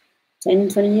 10,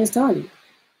 20 years' time.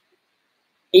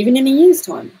 Even in a year's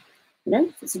time. You know,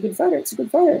 if it's a good photo, it's a good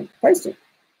photo. Post it.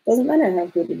 Doesn't matter how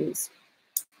good it is.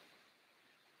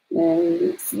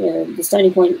 And the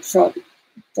Stony Point shot,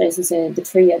 Jason said, the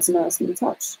tree adds a nice little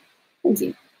touch. Thank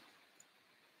you.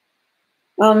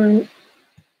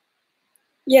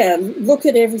 Yeah, look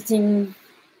at everything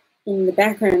in the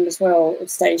background as well of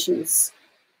stations.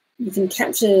 You can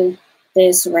capture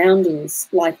their surroundings.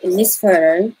 Like in this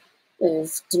photo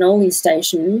of Denali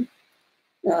Station,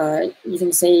 you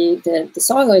can see the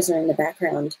silos are in the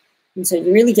background. And so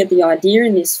you really get the idea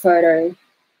in this photo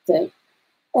that,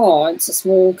 oh, it's a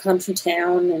small country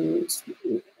town, and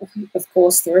of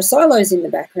course there are silos in the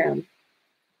background.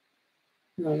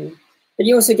 But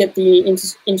you also get the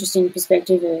interesting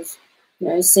perspective of, you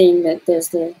know, seeing that there's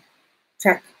the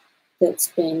track that's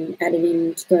been added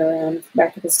in to go around the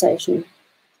back of the station.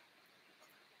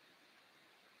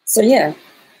 So yeah.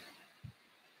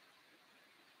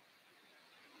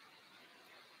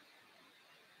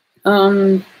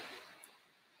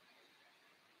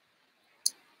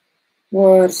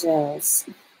 What else?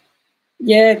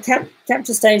 Yeah,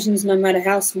 capture stations, no matter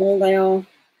how small they are.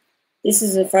 This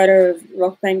is a photo of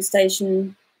Rockbank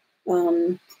Station.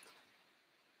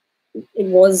 It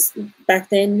was back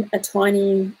then a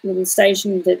tiny little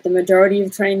station that the majority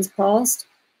of trains passed.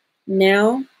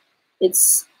 Now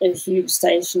it's a huge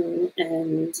station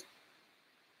and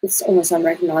it's almost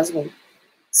unrecognizable.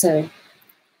 So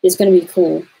it's going to be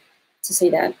cool to see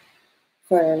that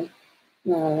photo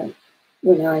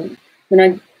when I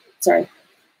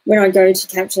go to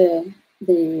capture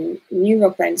the new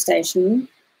Rockbank Station.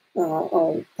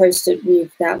 I'll post it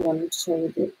with that one to show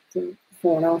you the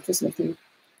before and after sort of thing.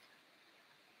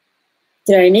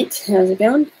 G'day Nick, how's it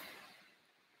going?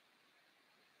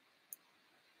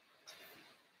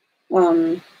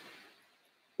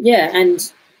 Yeah,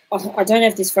 and I don't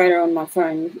have this photo on my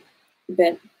phone,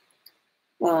 but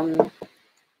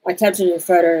I captured a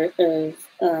photo of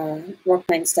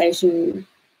Rockbank Station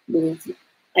with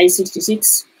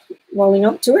A66 rolling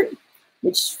up to it,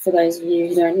 which, for those of you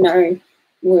who don't know,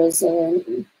 was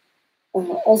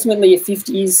ultimately a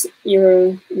 1950s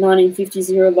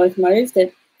era locomotive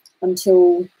that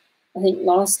until I think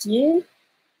last year,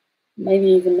 maybe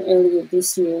even earlier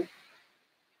this year,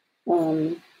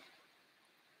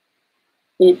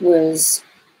 it was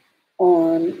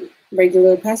on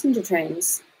regular passenger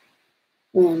trains.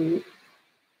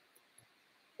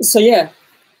 So yeah,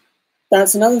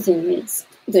 that's another thing, is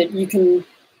that you can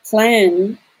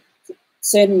plan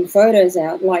certain photos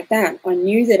out like that. I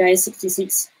knew that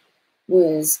A66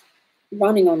 was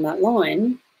running on that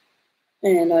line,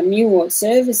 and I knew what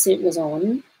service it was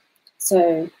on,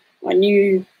 so I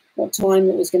knew what time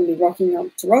it was going to be rocking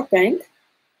up to Rockbank,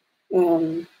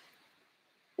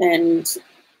 and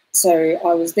so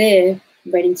I was there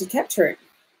ready to capture it.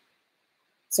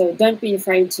 So don't be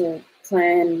afraid to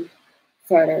plan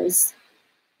photos,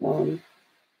 but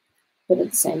at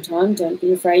the same time, don't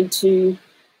be afraid to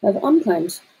have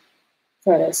unplanned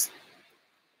photos.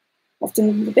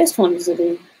 Often the best ones are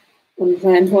the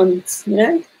unplanned ones, you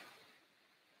know?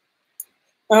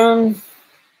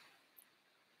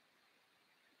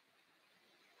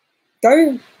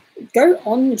 Go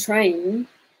on the train,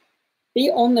 be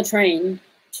on the train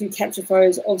to capture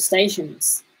photos of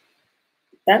stations.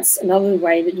 That's another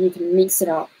way that you can mix it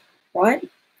up, right?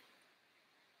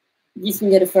 You can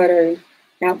get a photo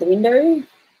out the window,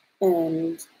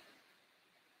 and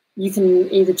you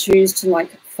can either choose to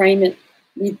like frame it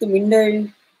with the window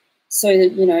so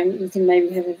that, you know, you can maybe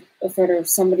have a photo of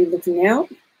somebody looking out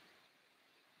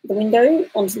the window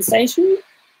onto the station,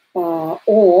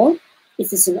 or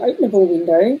if it's an openable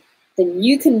window, then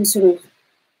you can sort of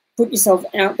put yourself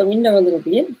out the window a little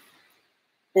bit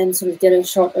and sort of get a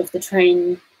shot of the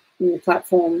train in the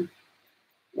platform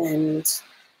and,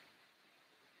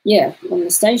 yeah, on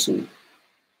the station.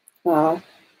 Or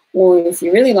if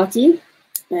you're really lucky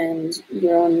and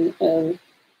you're on a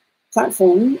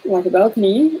platform, like a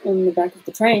balcony on the back of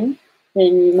the train,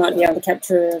 then you might be able to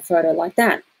capture a photo like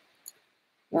that.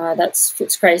 That's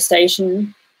Footscray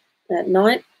Station at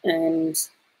night, and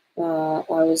I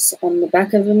was on the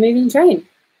back of a moving train.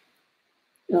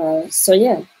 So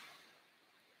yeah.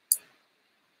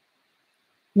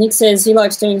 Nick says he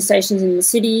likes doing stations in the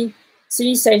city.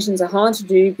 City stations are hard to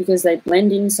do because they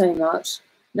blend in so much,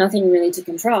 nothing really to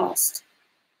contrast.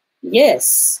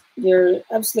 Yes, you're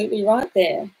absolutely right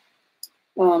there.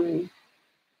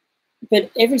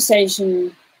 But every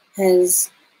station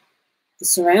has the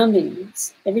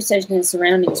surroundings. Every station has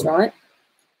surroundings, right?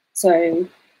 So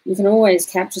you can always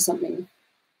capture something.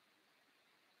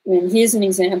 And here's an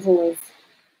example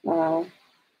of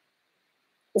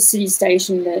a city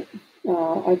station that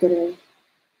I got a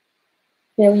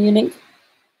fairly unique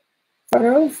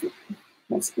photo of.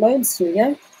 Once it loads, here we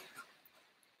go.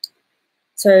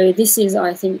 So this is,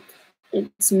 I think,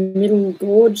 it's Middle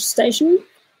Gorge Station.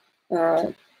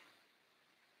 It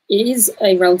is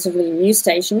a relatively new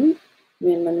station.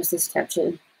 When was this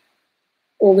captured?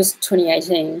 August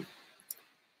 2018.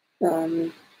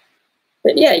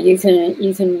 But yeah, you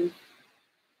can.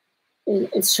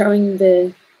 It's showing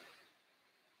the,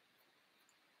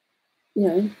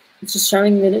 it's just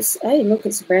showing that it's, hey, look,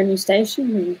 it's a brand new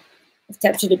station, and I've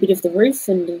captured a bit of the roof,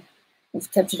 and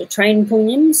I've captured a train pulling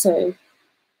in. So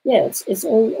yeah, it's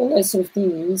all those sort of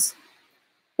things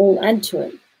all add to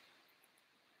it.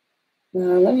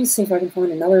 Let me see if I can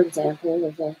find another example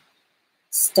of a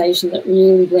station that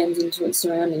really blends into its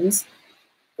surroundings.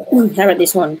 How about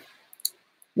this one?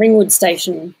 Ringwood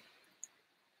Station.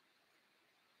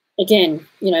 Again,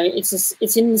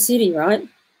 it's in the city, right?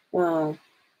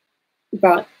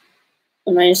 But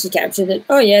I managed to capture that,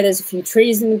 oh yeah, there's a few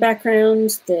trees in the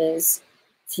background, there's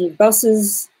a few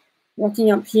buses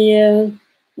rocking up here,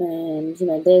 and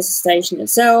there's the station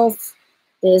itself,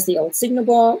 there's the old signal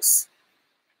box.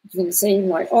 You can see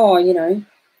like, oh,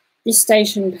 this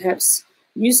station perhaps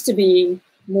used to be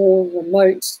more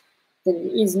remote than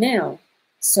it is now.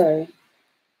 So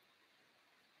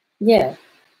yeah,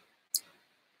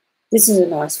 this is a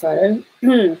nice photo.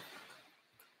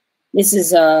 This is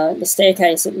the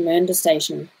staircase at Mernda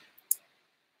Station.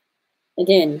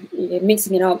 Again, you're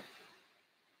mixing it up.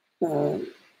 You're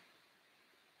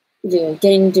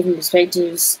getting different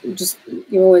perspectives.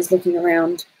 You're always looking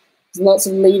around. There's lots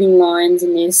of leading lines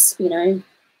in this, and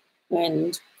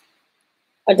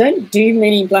I don't do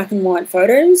many black and white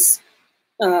photos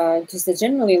because there's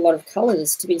generally a lot of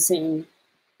colours to be seen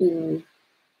in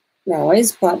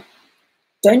railways, but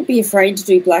don't be afraid to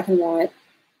do black and white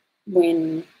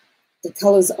when the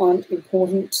colours aren't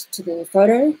important to the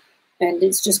photo and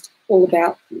it's just all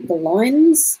about the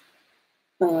lines.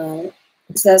 So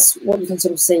that's what you can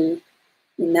sort of see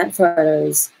in that photo.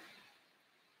 Is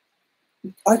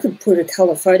I could put a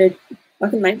colour photo, I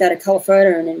could make that a colour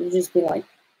photo and it would just be like,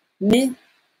 meh,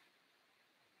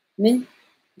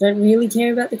 don't really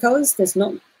care about the colours. There's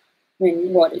not,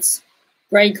 it's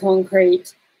grey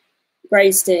concrete,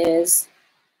 grey stairs,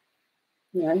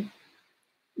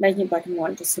 making it black and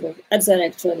white just sort of adds that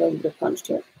extra little bit of punch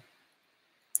to it.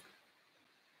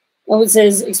 Well, it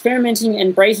says, experimenting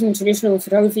and breaking traditional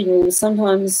photography rules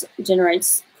sometimes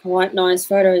generates quite nice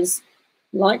photos,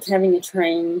 like having a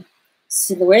train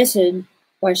silhouetted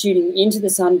by shooting into the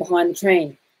sun behind the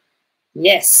train.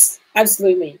 Yes,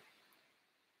 absolutely.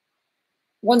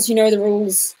 Once you know the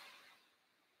rules,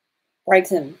 break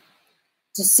them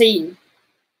to see,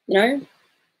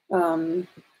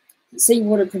 see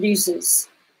what it produces.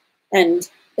 And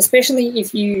especially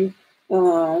if you,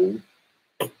 well,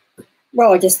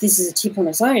 I guess this is a tip on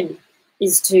its own,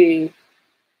 is to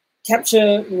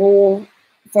capture raw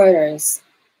photos.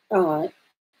 Any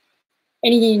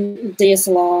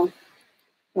DSLR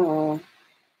or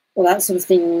that sort of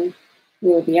thing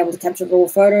will be able to capture raw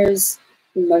photos.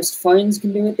 Most phones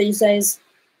can do it these days.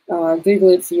 Google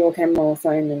it for your camera or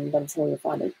phone and I'm sure you'll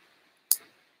find it.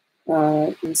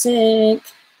 In sec.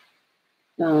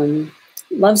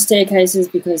 Love staircases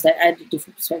because they add a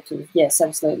different perspective. Yes,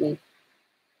 absolutely.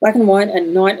 Black and white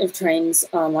and night of trains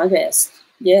are my best.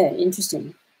 Yeah,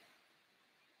 interesting.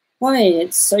 Hi,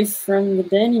 it's Soph from the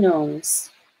Dandenongs.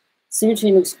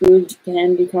 Symmetry looks good,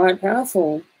 can be quite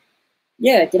powerful.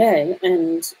 Yeah, g'day.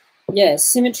 And yeah,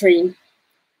 symmetry.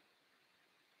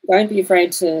 Don't be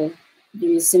afraid to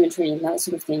use symmetry and that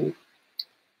sort of thing.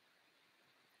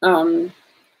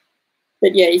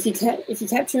 But yeah, if you're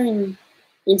capturing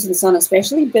into the sun,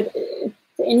 especially, but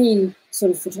for any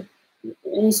sort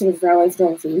of railway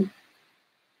photography,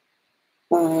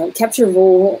 capture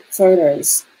raw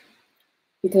photos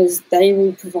because they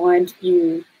will provide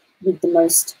you with the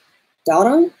most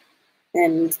data,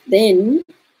 and then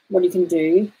what you can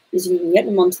do is you can get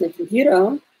them onto the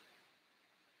computer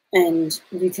and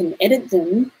you can edit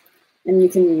them and you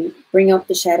can bring up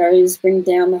the shadows, bring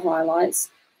down the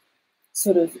highlights,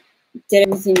 sort of get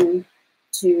everything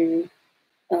to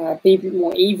be a bit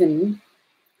more even.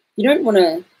 You don't want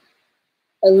to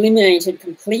eliminated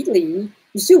completely,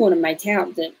 you still want to make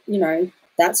out that, you know,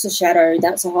 that's a shadow,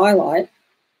 that's a highlight,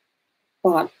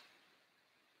 but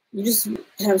you just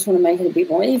perhaps want to make it a bit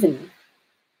more even.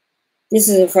 This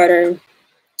is a photo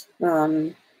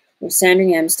of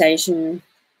Sandringham Station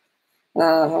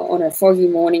on a foggy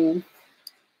morning.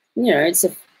 You know, it's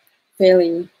a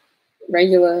fairly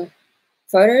regular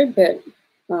photo, but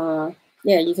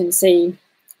yeah, you can see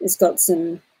it's got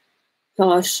some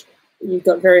harsh, you've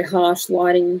got very harsh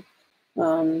lighting,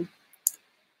 but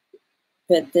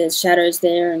there's shadows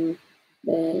there, and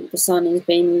the sun is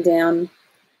beaming down,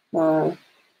 but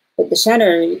the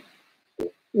shadow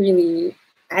really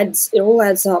it all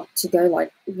adds up to go,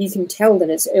 like, you can tell that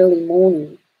it's early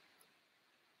morning.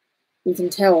 You can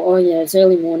tell, oh yeah, it's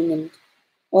early morning, and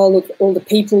oh look, all the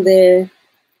people there,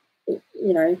 you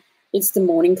know, it's the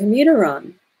morning commuter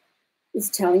run. It's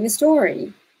telling a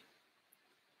story.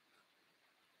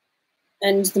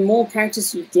 And the more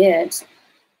practice you get,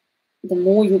 the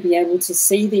more you'll be able to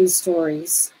see these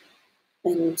stories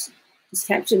and just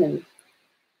capture them.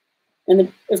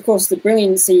 And of course, the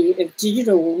brilliancy of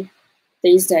digital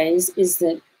these days is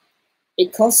that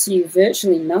it costs you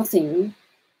virtually nothing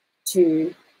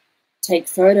to take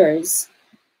photos,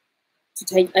 to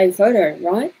take a photo,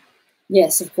 right?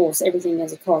 Yes, of course, everything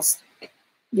has a cost.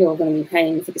 You're going to be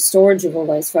paying for the storage of all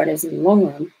those photos in the long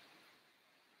run.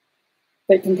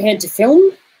 But compared to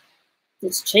film,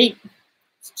 it's cheap.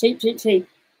 It's cheap, cheap, cheap.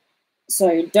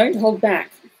 So don't hold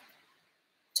back.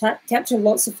 Capture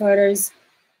lots of photos.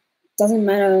 Doesn't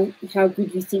matter how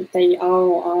good you think they are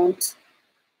or aren't.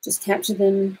 Just capture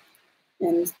them.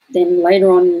 And then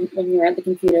later on, when you're at the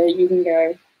computer, you can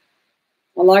go,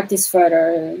 I like this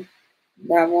photo.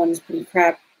 That one's pretty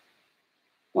crap.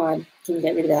 I can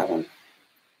get rid of that one.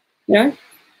 You know?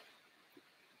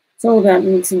 It's all about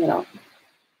mixing it up.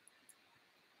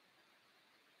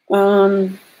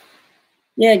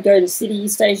 Yeah, go to city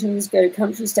stations, go to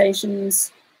country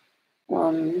stations.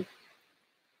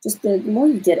 Just the more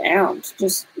you get out,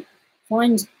 just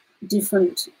find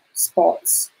different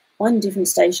spots, find different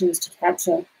stations to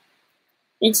capture.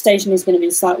 Each station is going to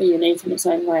be slightly unique in its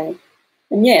own way.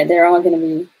 And yeah, there are going to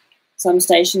be some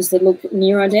stations that look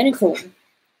near identical.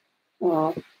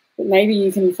 But maybe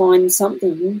you can find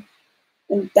something,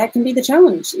 and that can be the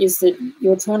challenge, is that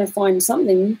you're trying to find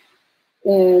something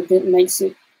that makes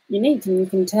it unique, and you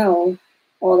can tell,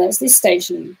 oh, that's this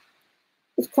station.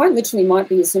 It quite literally might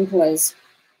be as simple as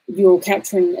you're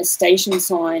capturing a station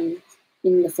sign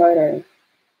in the photo.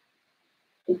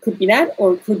 It could be that,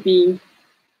 or it could be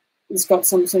it's got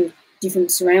some sort of different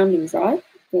surroundings, right,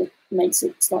 that makes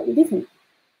it slightly different.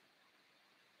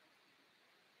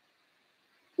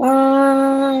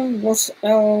 What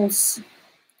else?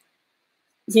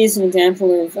 Here's an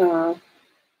example of a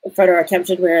photo I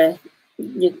captured where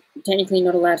you're technically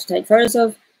not allowed to take photos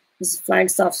of. This is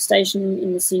Flagstaff Station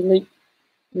in the Sea Loop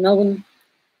in Melbourne.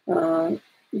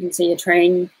 You can see a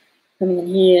train coming in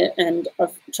here, and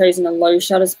I've chosen a low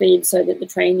shutter speed so that the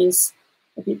train is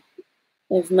a bit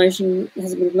of motion,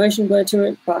 has a bit of motion blur to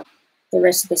it, but the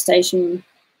rest of the station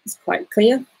is quite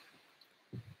clear.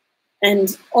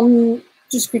 And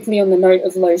just quickly on the note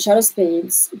of low shutter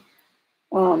speeds,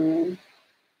 don't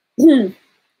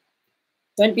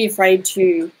be afraid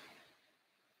to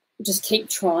just keep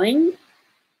trying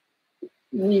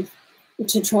to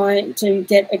try to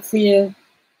get a clear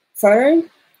photo,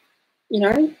 you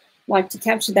know, like to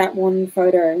capture that one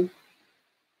photo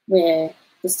where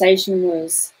the station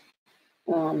was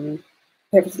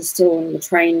perfectly still and the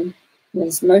train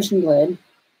was motion blurred.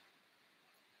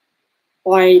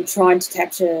 I tried to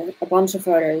capture a bunch of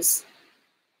photos,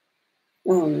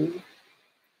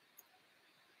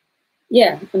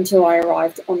 yeah, until I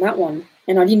arrived on that one.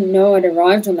 And I didn't know I'd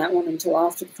arrived on that one until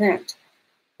after the fact.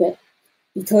 But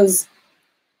because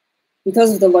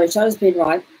of the low shutter speed,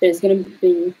 right, you're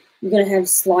going to have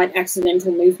slight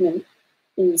accidental movement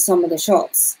in some of the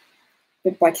shots.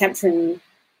 But by capturing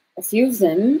a few of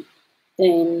them,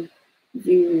 then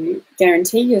you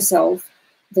guarantee yourself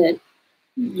that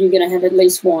you're going to have at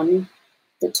least one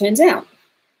that turns out.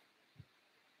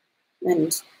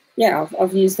 And yeah,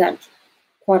 I've used that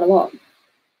quite a lot.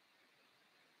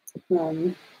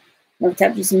 I've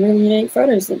captured some really unique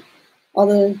photos that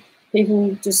other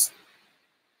people just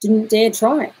didn't dare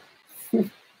try.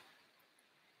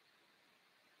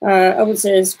 Albert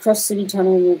says, Cross City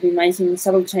Tunnel will be making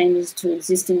subtle changes to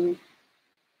existing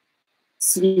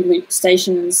city loop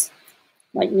stations,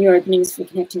 like new openings for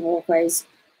connecting walkways.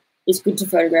 It's good to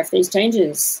photograph these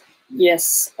changes.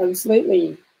 Yes,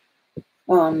 absolutely.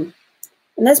 And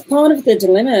that's part of the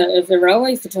dilemma of the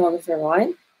railway photographer,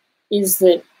 right? Is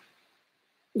that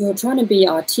you're trying to be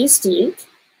artistic,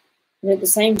 but at the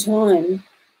same time,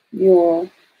 you're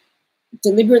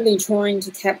deliberately trying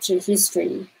to capture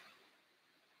history.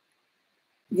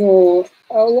 A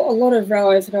lot of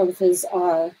railway photographers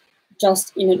are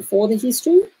just in it for the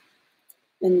history,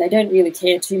 and they don't really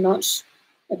care too much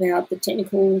about the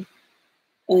technical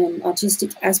and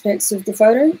artistic aspects of the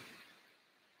photo.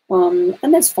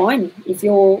 And that's fine if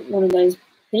you're one of those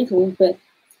people, but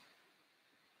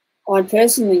I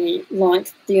personally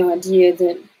like the idea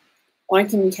that I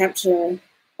can capture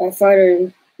a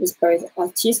photo that's both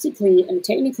artistically and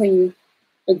technically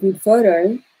a good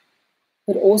photo,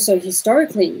 but also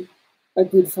historically a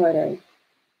good photo,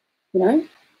 you know?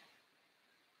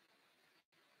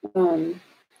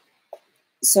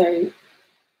 So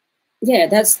yeah,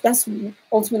 that's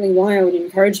ultimately why I would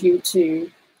encourage you to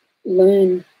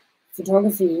learn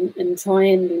photography and try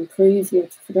and improve your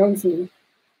photography.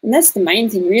 And that's the main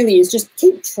thing really, is just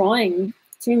keep trying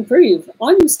to improve.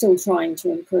 I'm still trying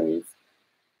to improve.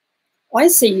 I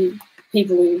see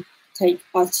people who take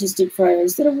artistic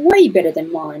photos that are way better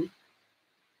than mine,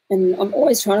 and I'm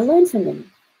always trying to learn from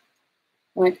them.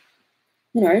 Like,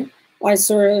 you know, I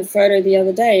saw a photo the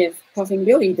other day of Puffing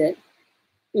Billy that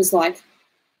was like,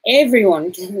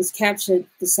 everyone has captured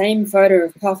the same photo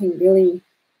of Puffing Billy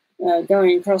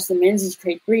going across the Menzies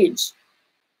Creek Bridge.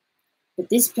 But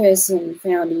this person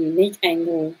found a unique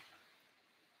angle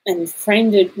and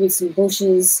framed it with some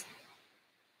bushes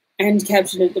and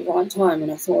captured it at the right time.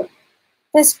 And I thought,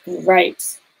 that's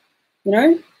great. You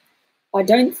know,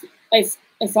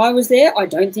 if I was there, I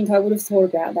don't think I would have thought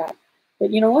about that.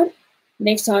 But you know what?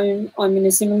 Next time I'm in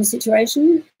a similar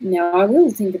situation, now I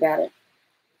will think about it.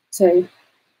 So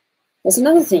that's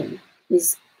another thing,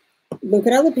 is look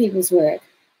at other people's work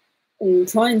and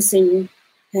try and see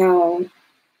how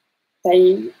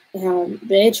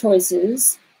their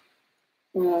choices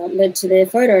led to their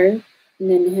photo, and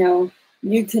then how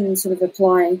you can sort of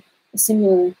apply a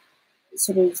similar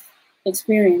sort of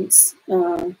experience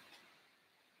for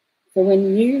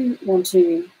when you want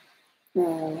to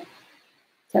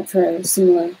capture a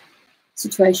similar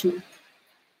situation.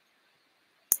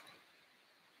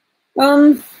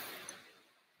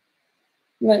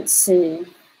 Let's see.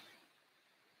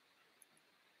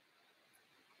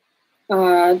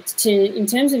 In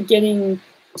terms of getting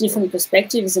different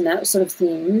perspectives and that sort of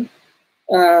thing,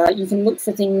 you can look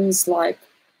for things like,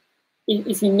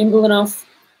 if you're nimble enough,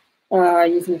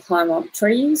 you can climb up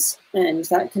trees, and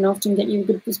that can often get you a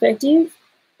good perspective.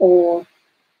 Or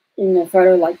in a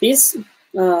photo like this,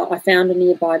 I found a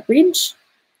nearby bridge.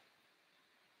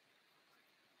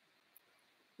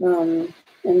 And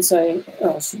so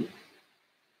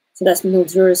that's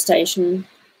Mildura Station.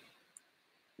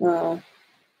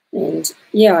 And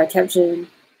yeah, I captured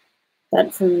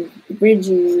that from the bridge,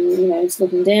 and you know, it's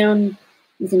looking down.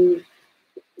 You can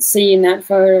see in that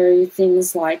photo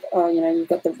things like, you've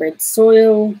got the red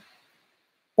soil,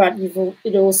 but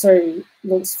it also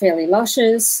looks fairly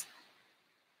luscious.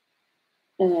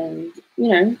 And,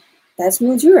 that's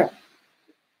Mildura.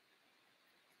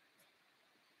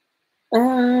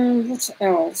 What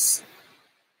else?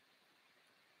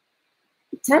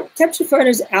 Capture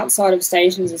photos outside of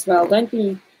stations as well. Don't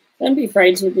be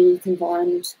afraid to be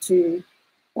confined to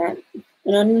that.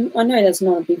 And I know that's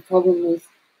not a big problem with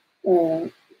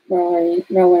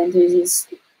railway enthusiasts.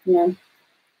 In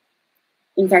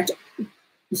fact,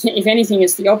 if anything,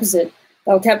 it's the opposite.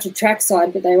 They'll capture track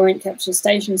side, but they won't capture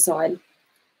station side.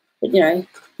 But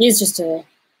here's just a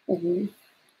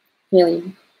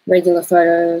fairly regular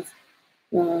photo of.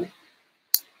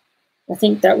 I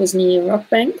think that was near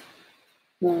Rockbank.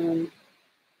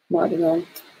 Might be wrong.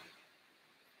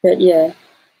 But yeah,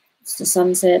 it's the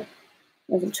sunset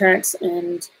of the tracks,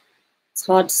 and it's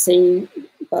hard to see,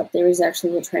 but there is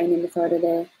actually a train in the photo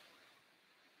there.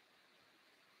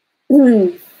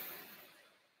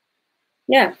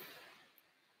 Yeah.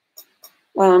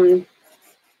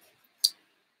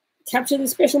 Capture the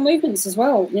special movements as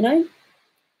well,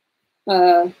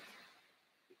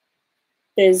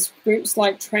 There's groups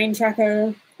like Train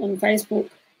Tracker on Facebook.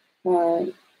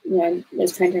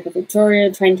 There's Train Tracker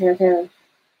Victoria, Train Tracker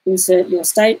insert your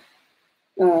state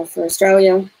for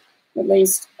Australia, at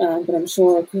least, but I'm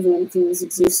sure equivalent things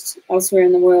exist elsewhere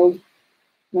in the world.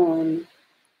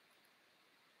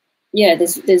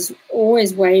 There's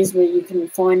always ways where you can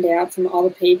find out from other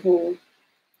people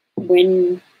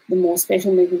when the more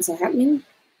special movements are happening,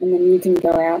 and then you can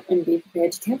go out and be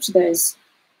prepared to capture those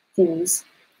things.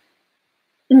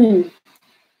 And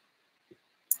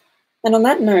on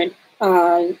that note,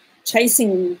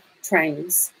 chasing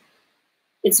trains,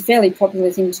 it's a fairly popular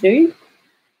thing to do,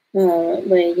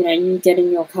 where you get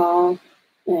in your car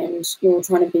and you're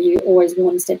trying to be always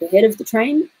one step ahead of the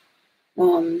train.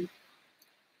 to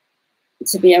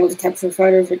be able to capture a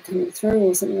photo of it coming through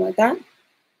or something like that.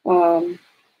 I'm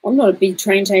not a big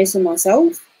train chaser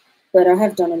myself, but I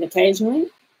have done it occasionally,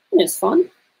 and it's fun.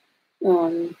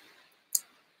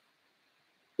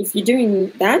 If you're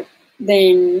doing that,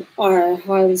 then I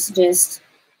highly suggest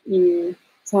you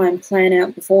try and plan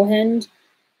out beforehand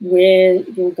where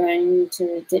you're going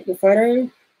to get your photo,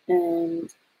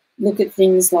 and look at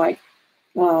things like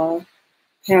how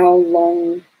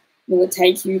long will it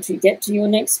take you to get to your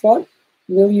next spot?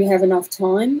 Will you have enough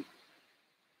time?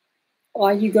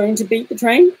 Are you going to beat the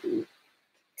train?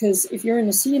 Because if you're in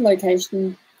a city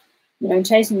location,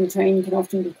 chasing the train can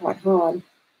often be quite hard,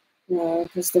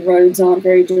 because the roads aren't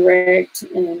very direct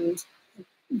and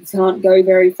you can't go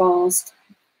very fast.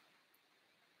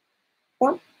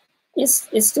 But it's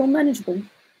still manageable.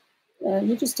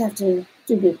 You just have to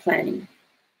do a bit of planning.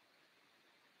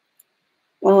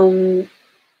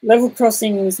 Level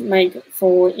crossings make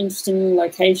for interesting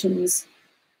locations.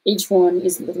 Each one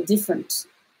is a little different.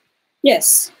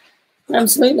 Yes,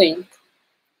 absolutely.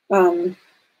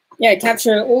 Yeah,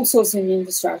 capture all sorts of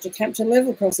infrastructure, capture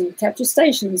level crossing, capture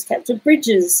stations, capture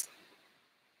bridges,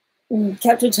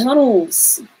 capture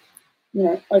tunnels.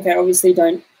 Okay, obviously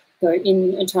don't go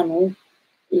in a tunnel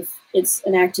if it's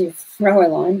an active railway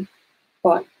line,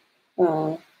 but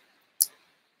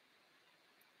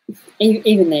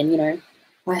even then,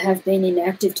 I have been in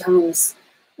active tunnels,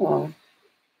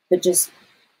 but just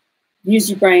use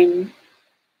your brain,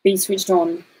 be switched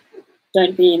on,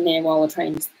 don't be in there while a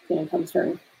train's going to come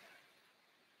through.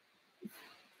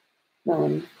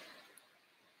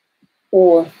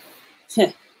 Or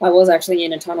I was actually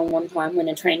in a tunnel one time when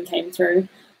a train came through,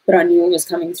 but I knew it was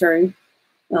coming through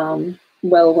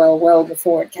well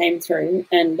before it came through,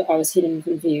 and I was hidden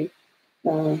from view.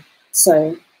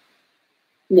 So,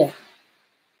 yeah,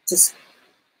 just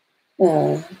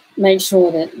make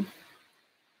sure that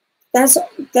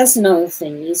that's another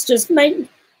thing, is just make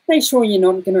sure you're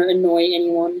not going to annoy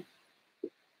anyone.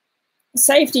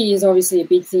 Safety is obviously a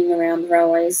big thing around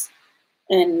railways,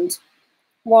 and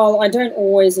while I don't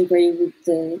always agree with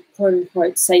the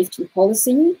quote-unquote safety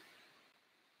policy,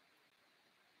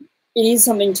 it is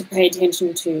something to pay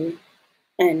attention to,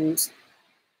 and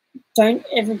don't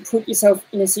ever put yourself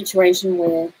in a situation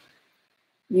where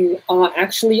you are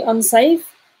actually unsafe,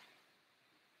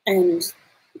 and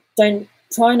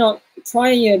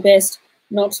try your best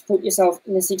not to put yourself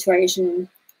in a situation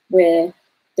where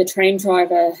the train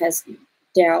driver has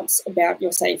doubts about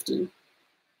your safety,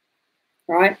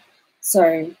 right?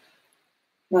 So,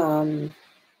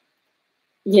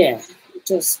 yeah,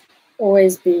 just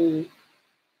always be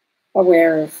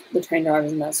aware of the train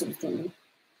drivers and that sort of thing.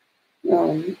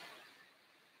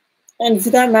 And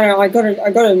for that matter, I got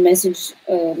a message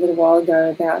a little while ago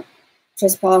about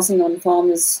trespassing on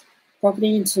farmers'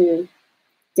 property to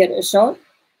get a shot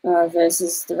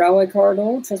versus the railway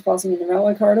corridor, trespassing in the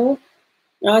railway corridor.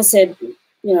 And I said,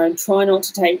 try not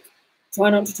to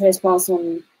trespass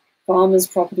on farmers'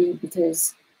 property,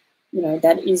 because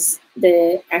that is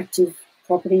their active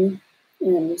property,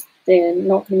 and they're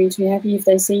not going to be too happy if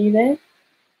they see you there.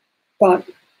 But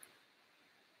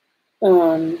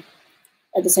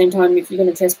at the same time, if you're going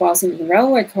to trespass into the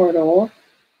railway corridor,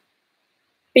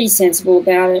 be sensible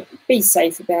about it, be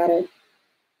safe about it,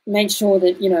 make sure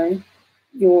that,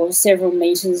 you're several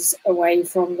meters away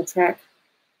from the track,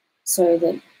 so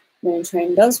that when a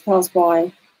train does pass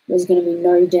by, there's going to be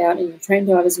no doubt in the train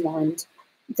driver's mind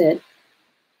that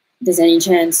there's any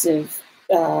chance of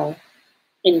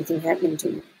anything happening to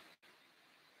you.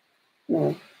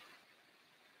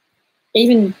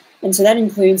 And so that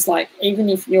includes, even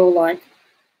if you're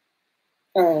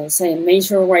say a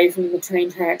meter away from the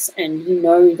train tracks and you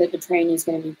know that the train is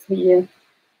going to be clear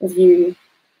of you,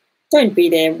 don't be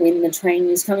there when the train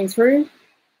is coming through.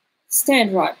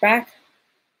 Stand right back,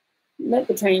 let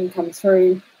the train come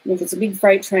through. And if it's a big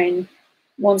freight train,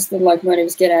 once the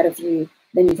locomotives get out of view,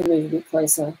 then you can move a bit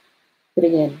closer. But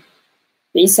again,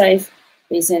 be safe,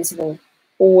 be sensible,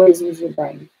 always use your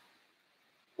brain.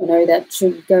 I know that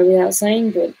should go without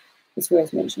saying, but it's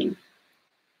worth mentioning.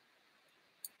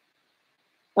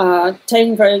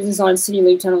 Taking photos inside city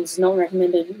loop tunnels is not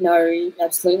recommended. No,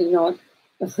 absolutely not.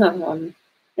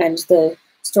 And the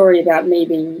story about me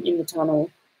being in the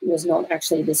tunnel was not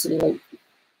actually the city loop.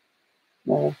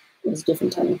 No, it was a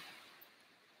different tunnel.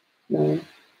 No. It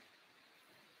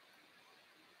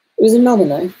was in Melbourne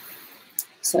though,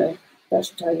 so that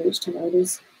should tell you which tunnel it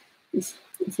is,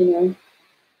 if you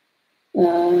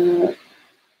know.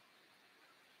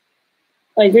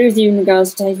 I agree with you in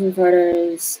regards to taking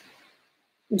photos.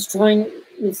 In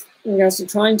regards to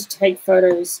trying to take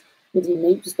photos with a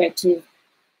unique perspective,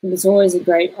 And it's always a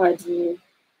great idea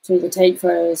to either take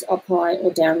photos up high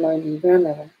or down low near ground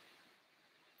level.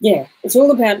 Yeah, it's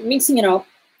all about mixing it up,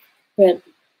 but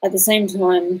at the same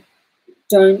time,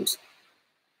 don't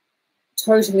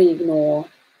totally ignore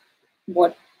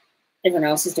what everyone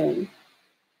else is doing.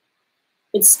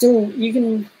 It's still, you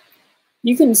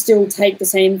can still take the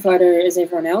same photo as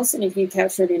everyone else, and if you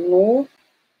capture it in RAW,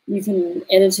 you can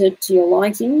edit it to your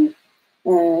liking,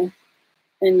 and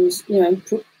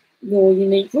put your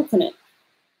unique look on it.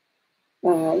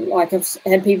 Like I've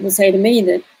had people say to me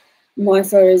that my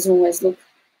photos always look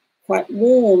quite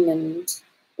warm and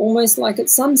almost like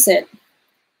it's sunset,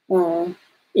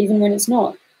 even when it's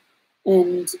not.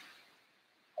 And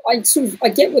I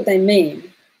get what they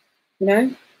mean, you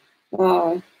know.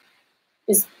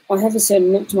 I have a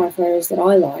certain look to my photos that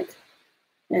I like,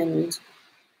 and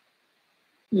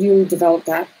you develop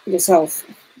that yourself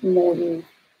the more you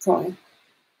try.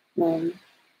 And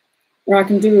I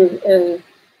can do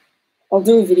I'll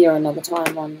do a video another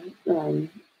time on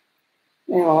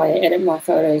how I edit my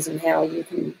photos and how you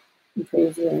can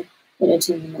improve your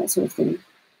editing and that sort of thing.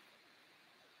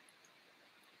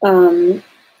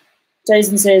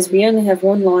 Jason says, we only have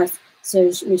one life,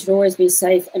 so we should always be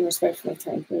safe and respectful of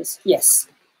trainers. Yes,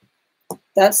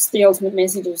 that's the ultimate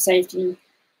message of safety.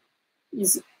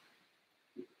 Is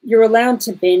you're allowed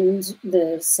to bend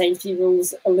the safety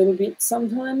rules a little bit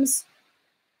sometimes,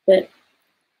 but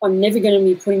I'm never going to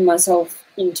be putting myself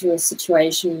into a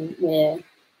situation where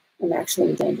I'm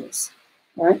actually dangerous,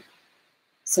 right?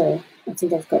 So I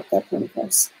think I've got that point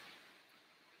across.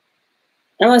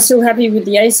 Am I still happy with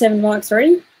the A7 Mark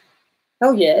III?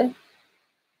 Hell yeah.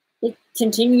 It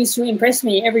continues to impress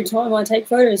me every time I take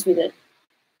photos with it.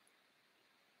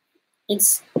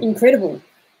 It's incredible.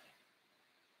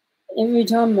 Every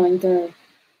time I go,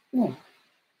 oh,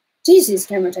 geez, this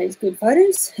camera takes good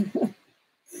photos.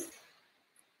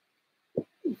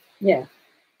 Yeah.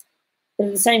 But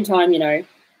at the same time,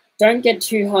 don't get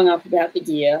too hung up about the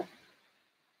gear.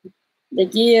 The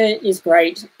gear is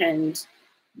great, and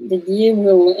the gear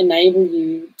will enable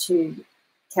you to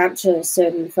capture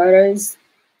certain photos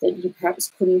that you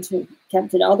perhaps couldn't have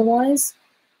captured otherwise.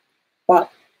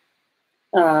 But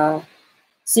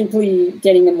simply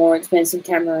getting a more expensive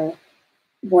camera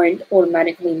won't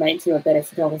automatically make you a better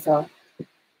photographer.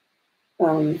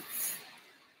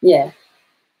 Yeah.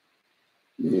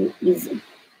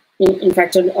 In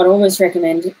fact, I'd almost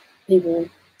recommend people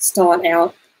start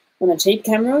out on a cheap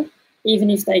camera, even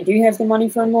if they do have the money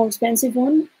for a more expensive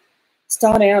one.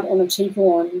 Start out on a cheaper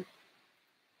one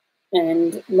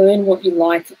and learn what you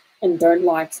like and don't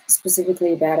like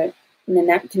specifically about it, and then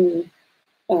that can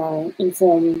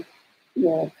inform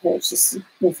your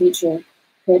future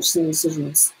purchasing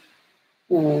decisions.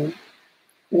 I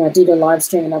did a live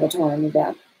stream another time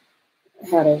about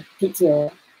how to pick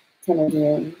your camera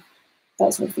gear and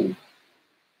that sort of thing.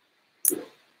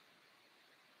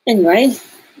 Anyway,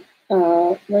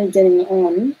 we're getting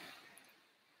on.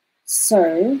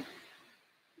 So,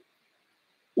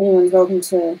 anyone's welcome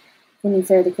to put any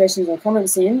further questions or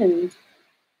comments in, and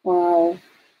I'll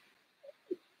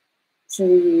show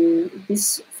you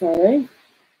this photo.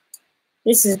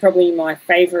 This is probably my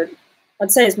favourite.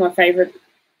 I'd say it's my favourite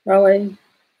railway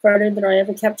photo that I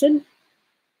ever captured.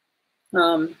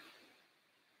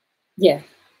 Yeah,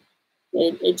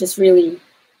 it just really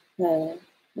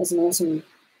has an awesome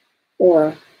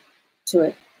aura to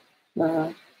it,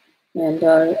 and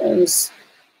I was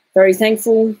very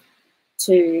thankful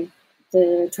to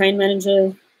the train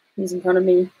manager who's in front of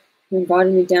me, who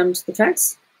invited me down to the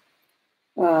tracks,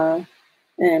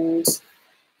 and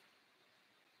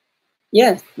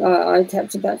yeah, I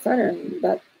captured that photo, and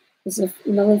that is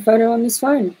another photo on this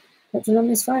phone, captured on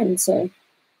this phone. So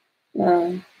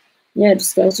yeah,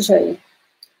 just goes to show you.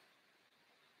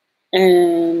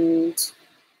 And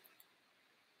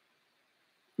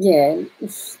yeah,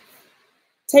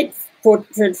 take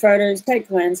portrait photos,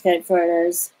 take landscape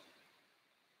photos,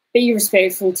 be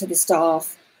respectful to the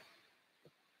staff.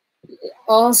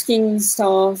 Asking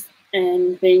staff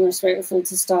and being respectful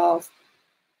to staff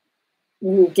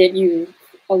will get you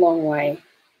a long way.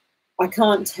 I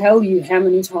can't tell you how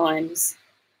many times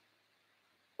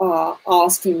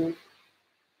asking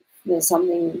for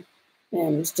something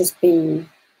and just being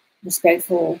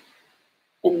respectful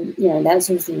and that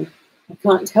sort of thing. I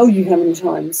can't tell you how many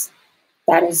times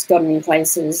that has gotten me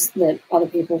places that other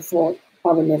people thought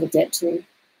I would never get to.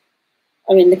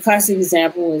 I mean, the classic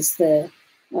example is the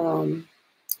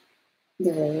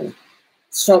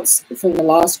shots from the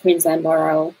last Queensland by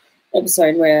Rail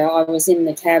episode where I was in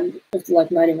the cab of the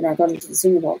locomotive and I got into the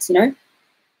singer box, It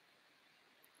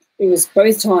was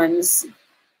both times,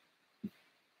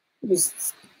 it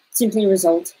was simply a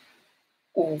result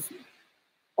of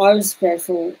I was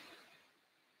grateful.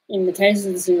 In the case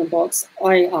of the single box,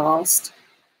 I asked,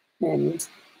 and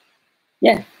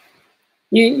yeah,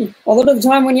 a lot of the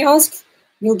time when you ask,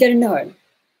 you'll get a no.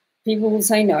 People will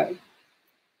say no,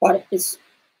 but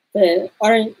I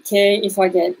don't care if I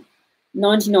get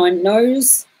 99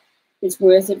 no's. It's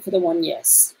worth it for the one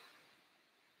yes.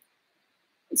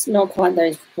 It's not quite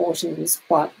those proportions,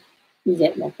 but you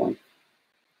get my point.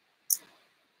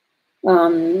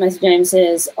 Matthew James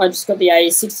says, I just got the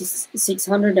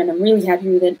A6600 and I'm really happy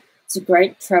with it. It's a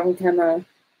great travel camera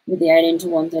with the 18 to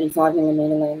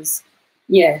 135mm lens.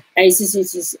 Yeah,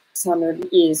 A6600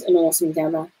 is an awesome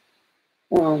camera.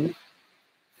 I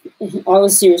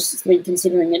was seriously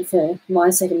considering it for my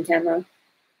second camera,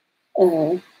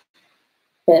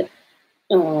 but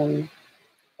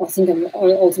I think I'm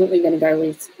ultimately going to go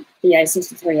with the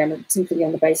A6300 simply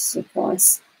on the basis of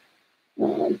price.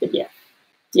 But yeah,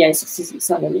 the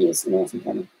A6600 is an awesome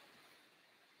camera.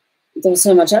 There was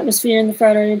so much atmosphere in the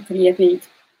photo, pretty epic.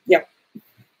 Yep.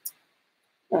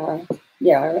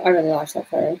 Yeah, I really liked that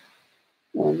photo.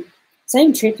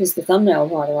 Same trip as the thumbnail,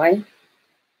 by the way.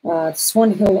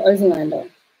 Swan Hill Overlander,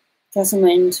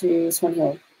 Castlemaine to Swan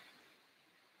Hill.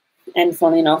 And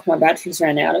funnily enough, my batteries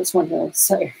ran out at Swan Hill,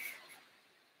 so.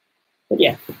 But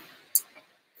yeah,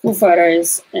 cool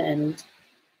photos, and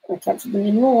I captured them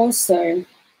in RAW, so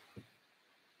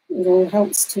it all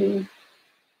helps to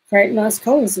create nice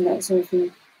colours and that sort of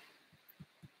thing.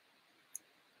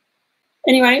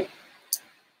 Anyway,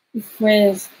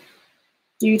 we're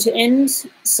due to end,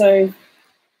 so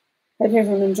hope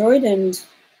everyone enjoyed, and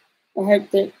I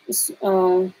hope that,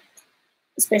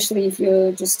 especially if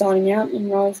you're just starting out in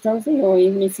wildlife photography, or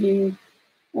even if you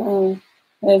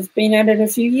have been at it a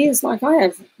few years like I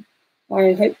have,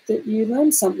 I hope that you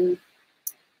learned something.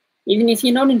 Even if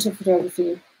you're not into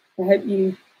photography, I hope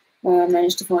you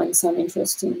managed to find some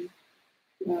interest in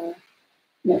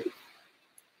it.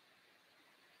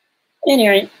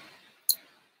 Anyway,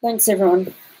 thanks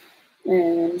everyone,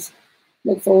 and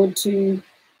look forward to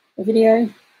a video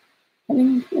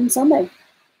coming on Sunday.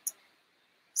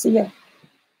 See ya.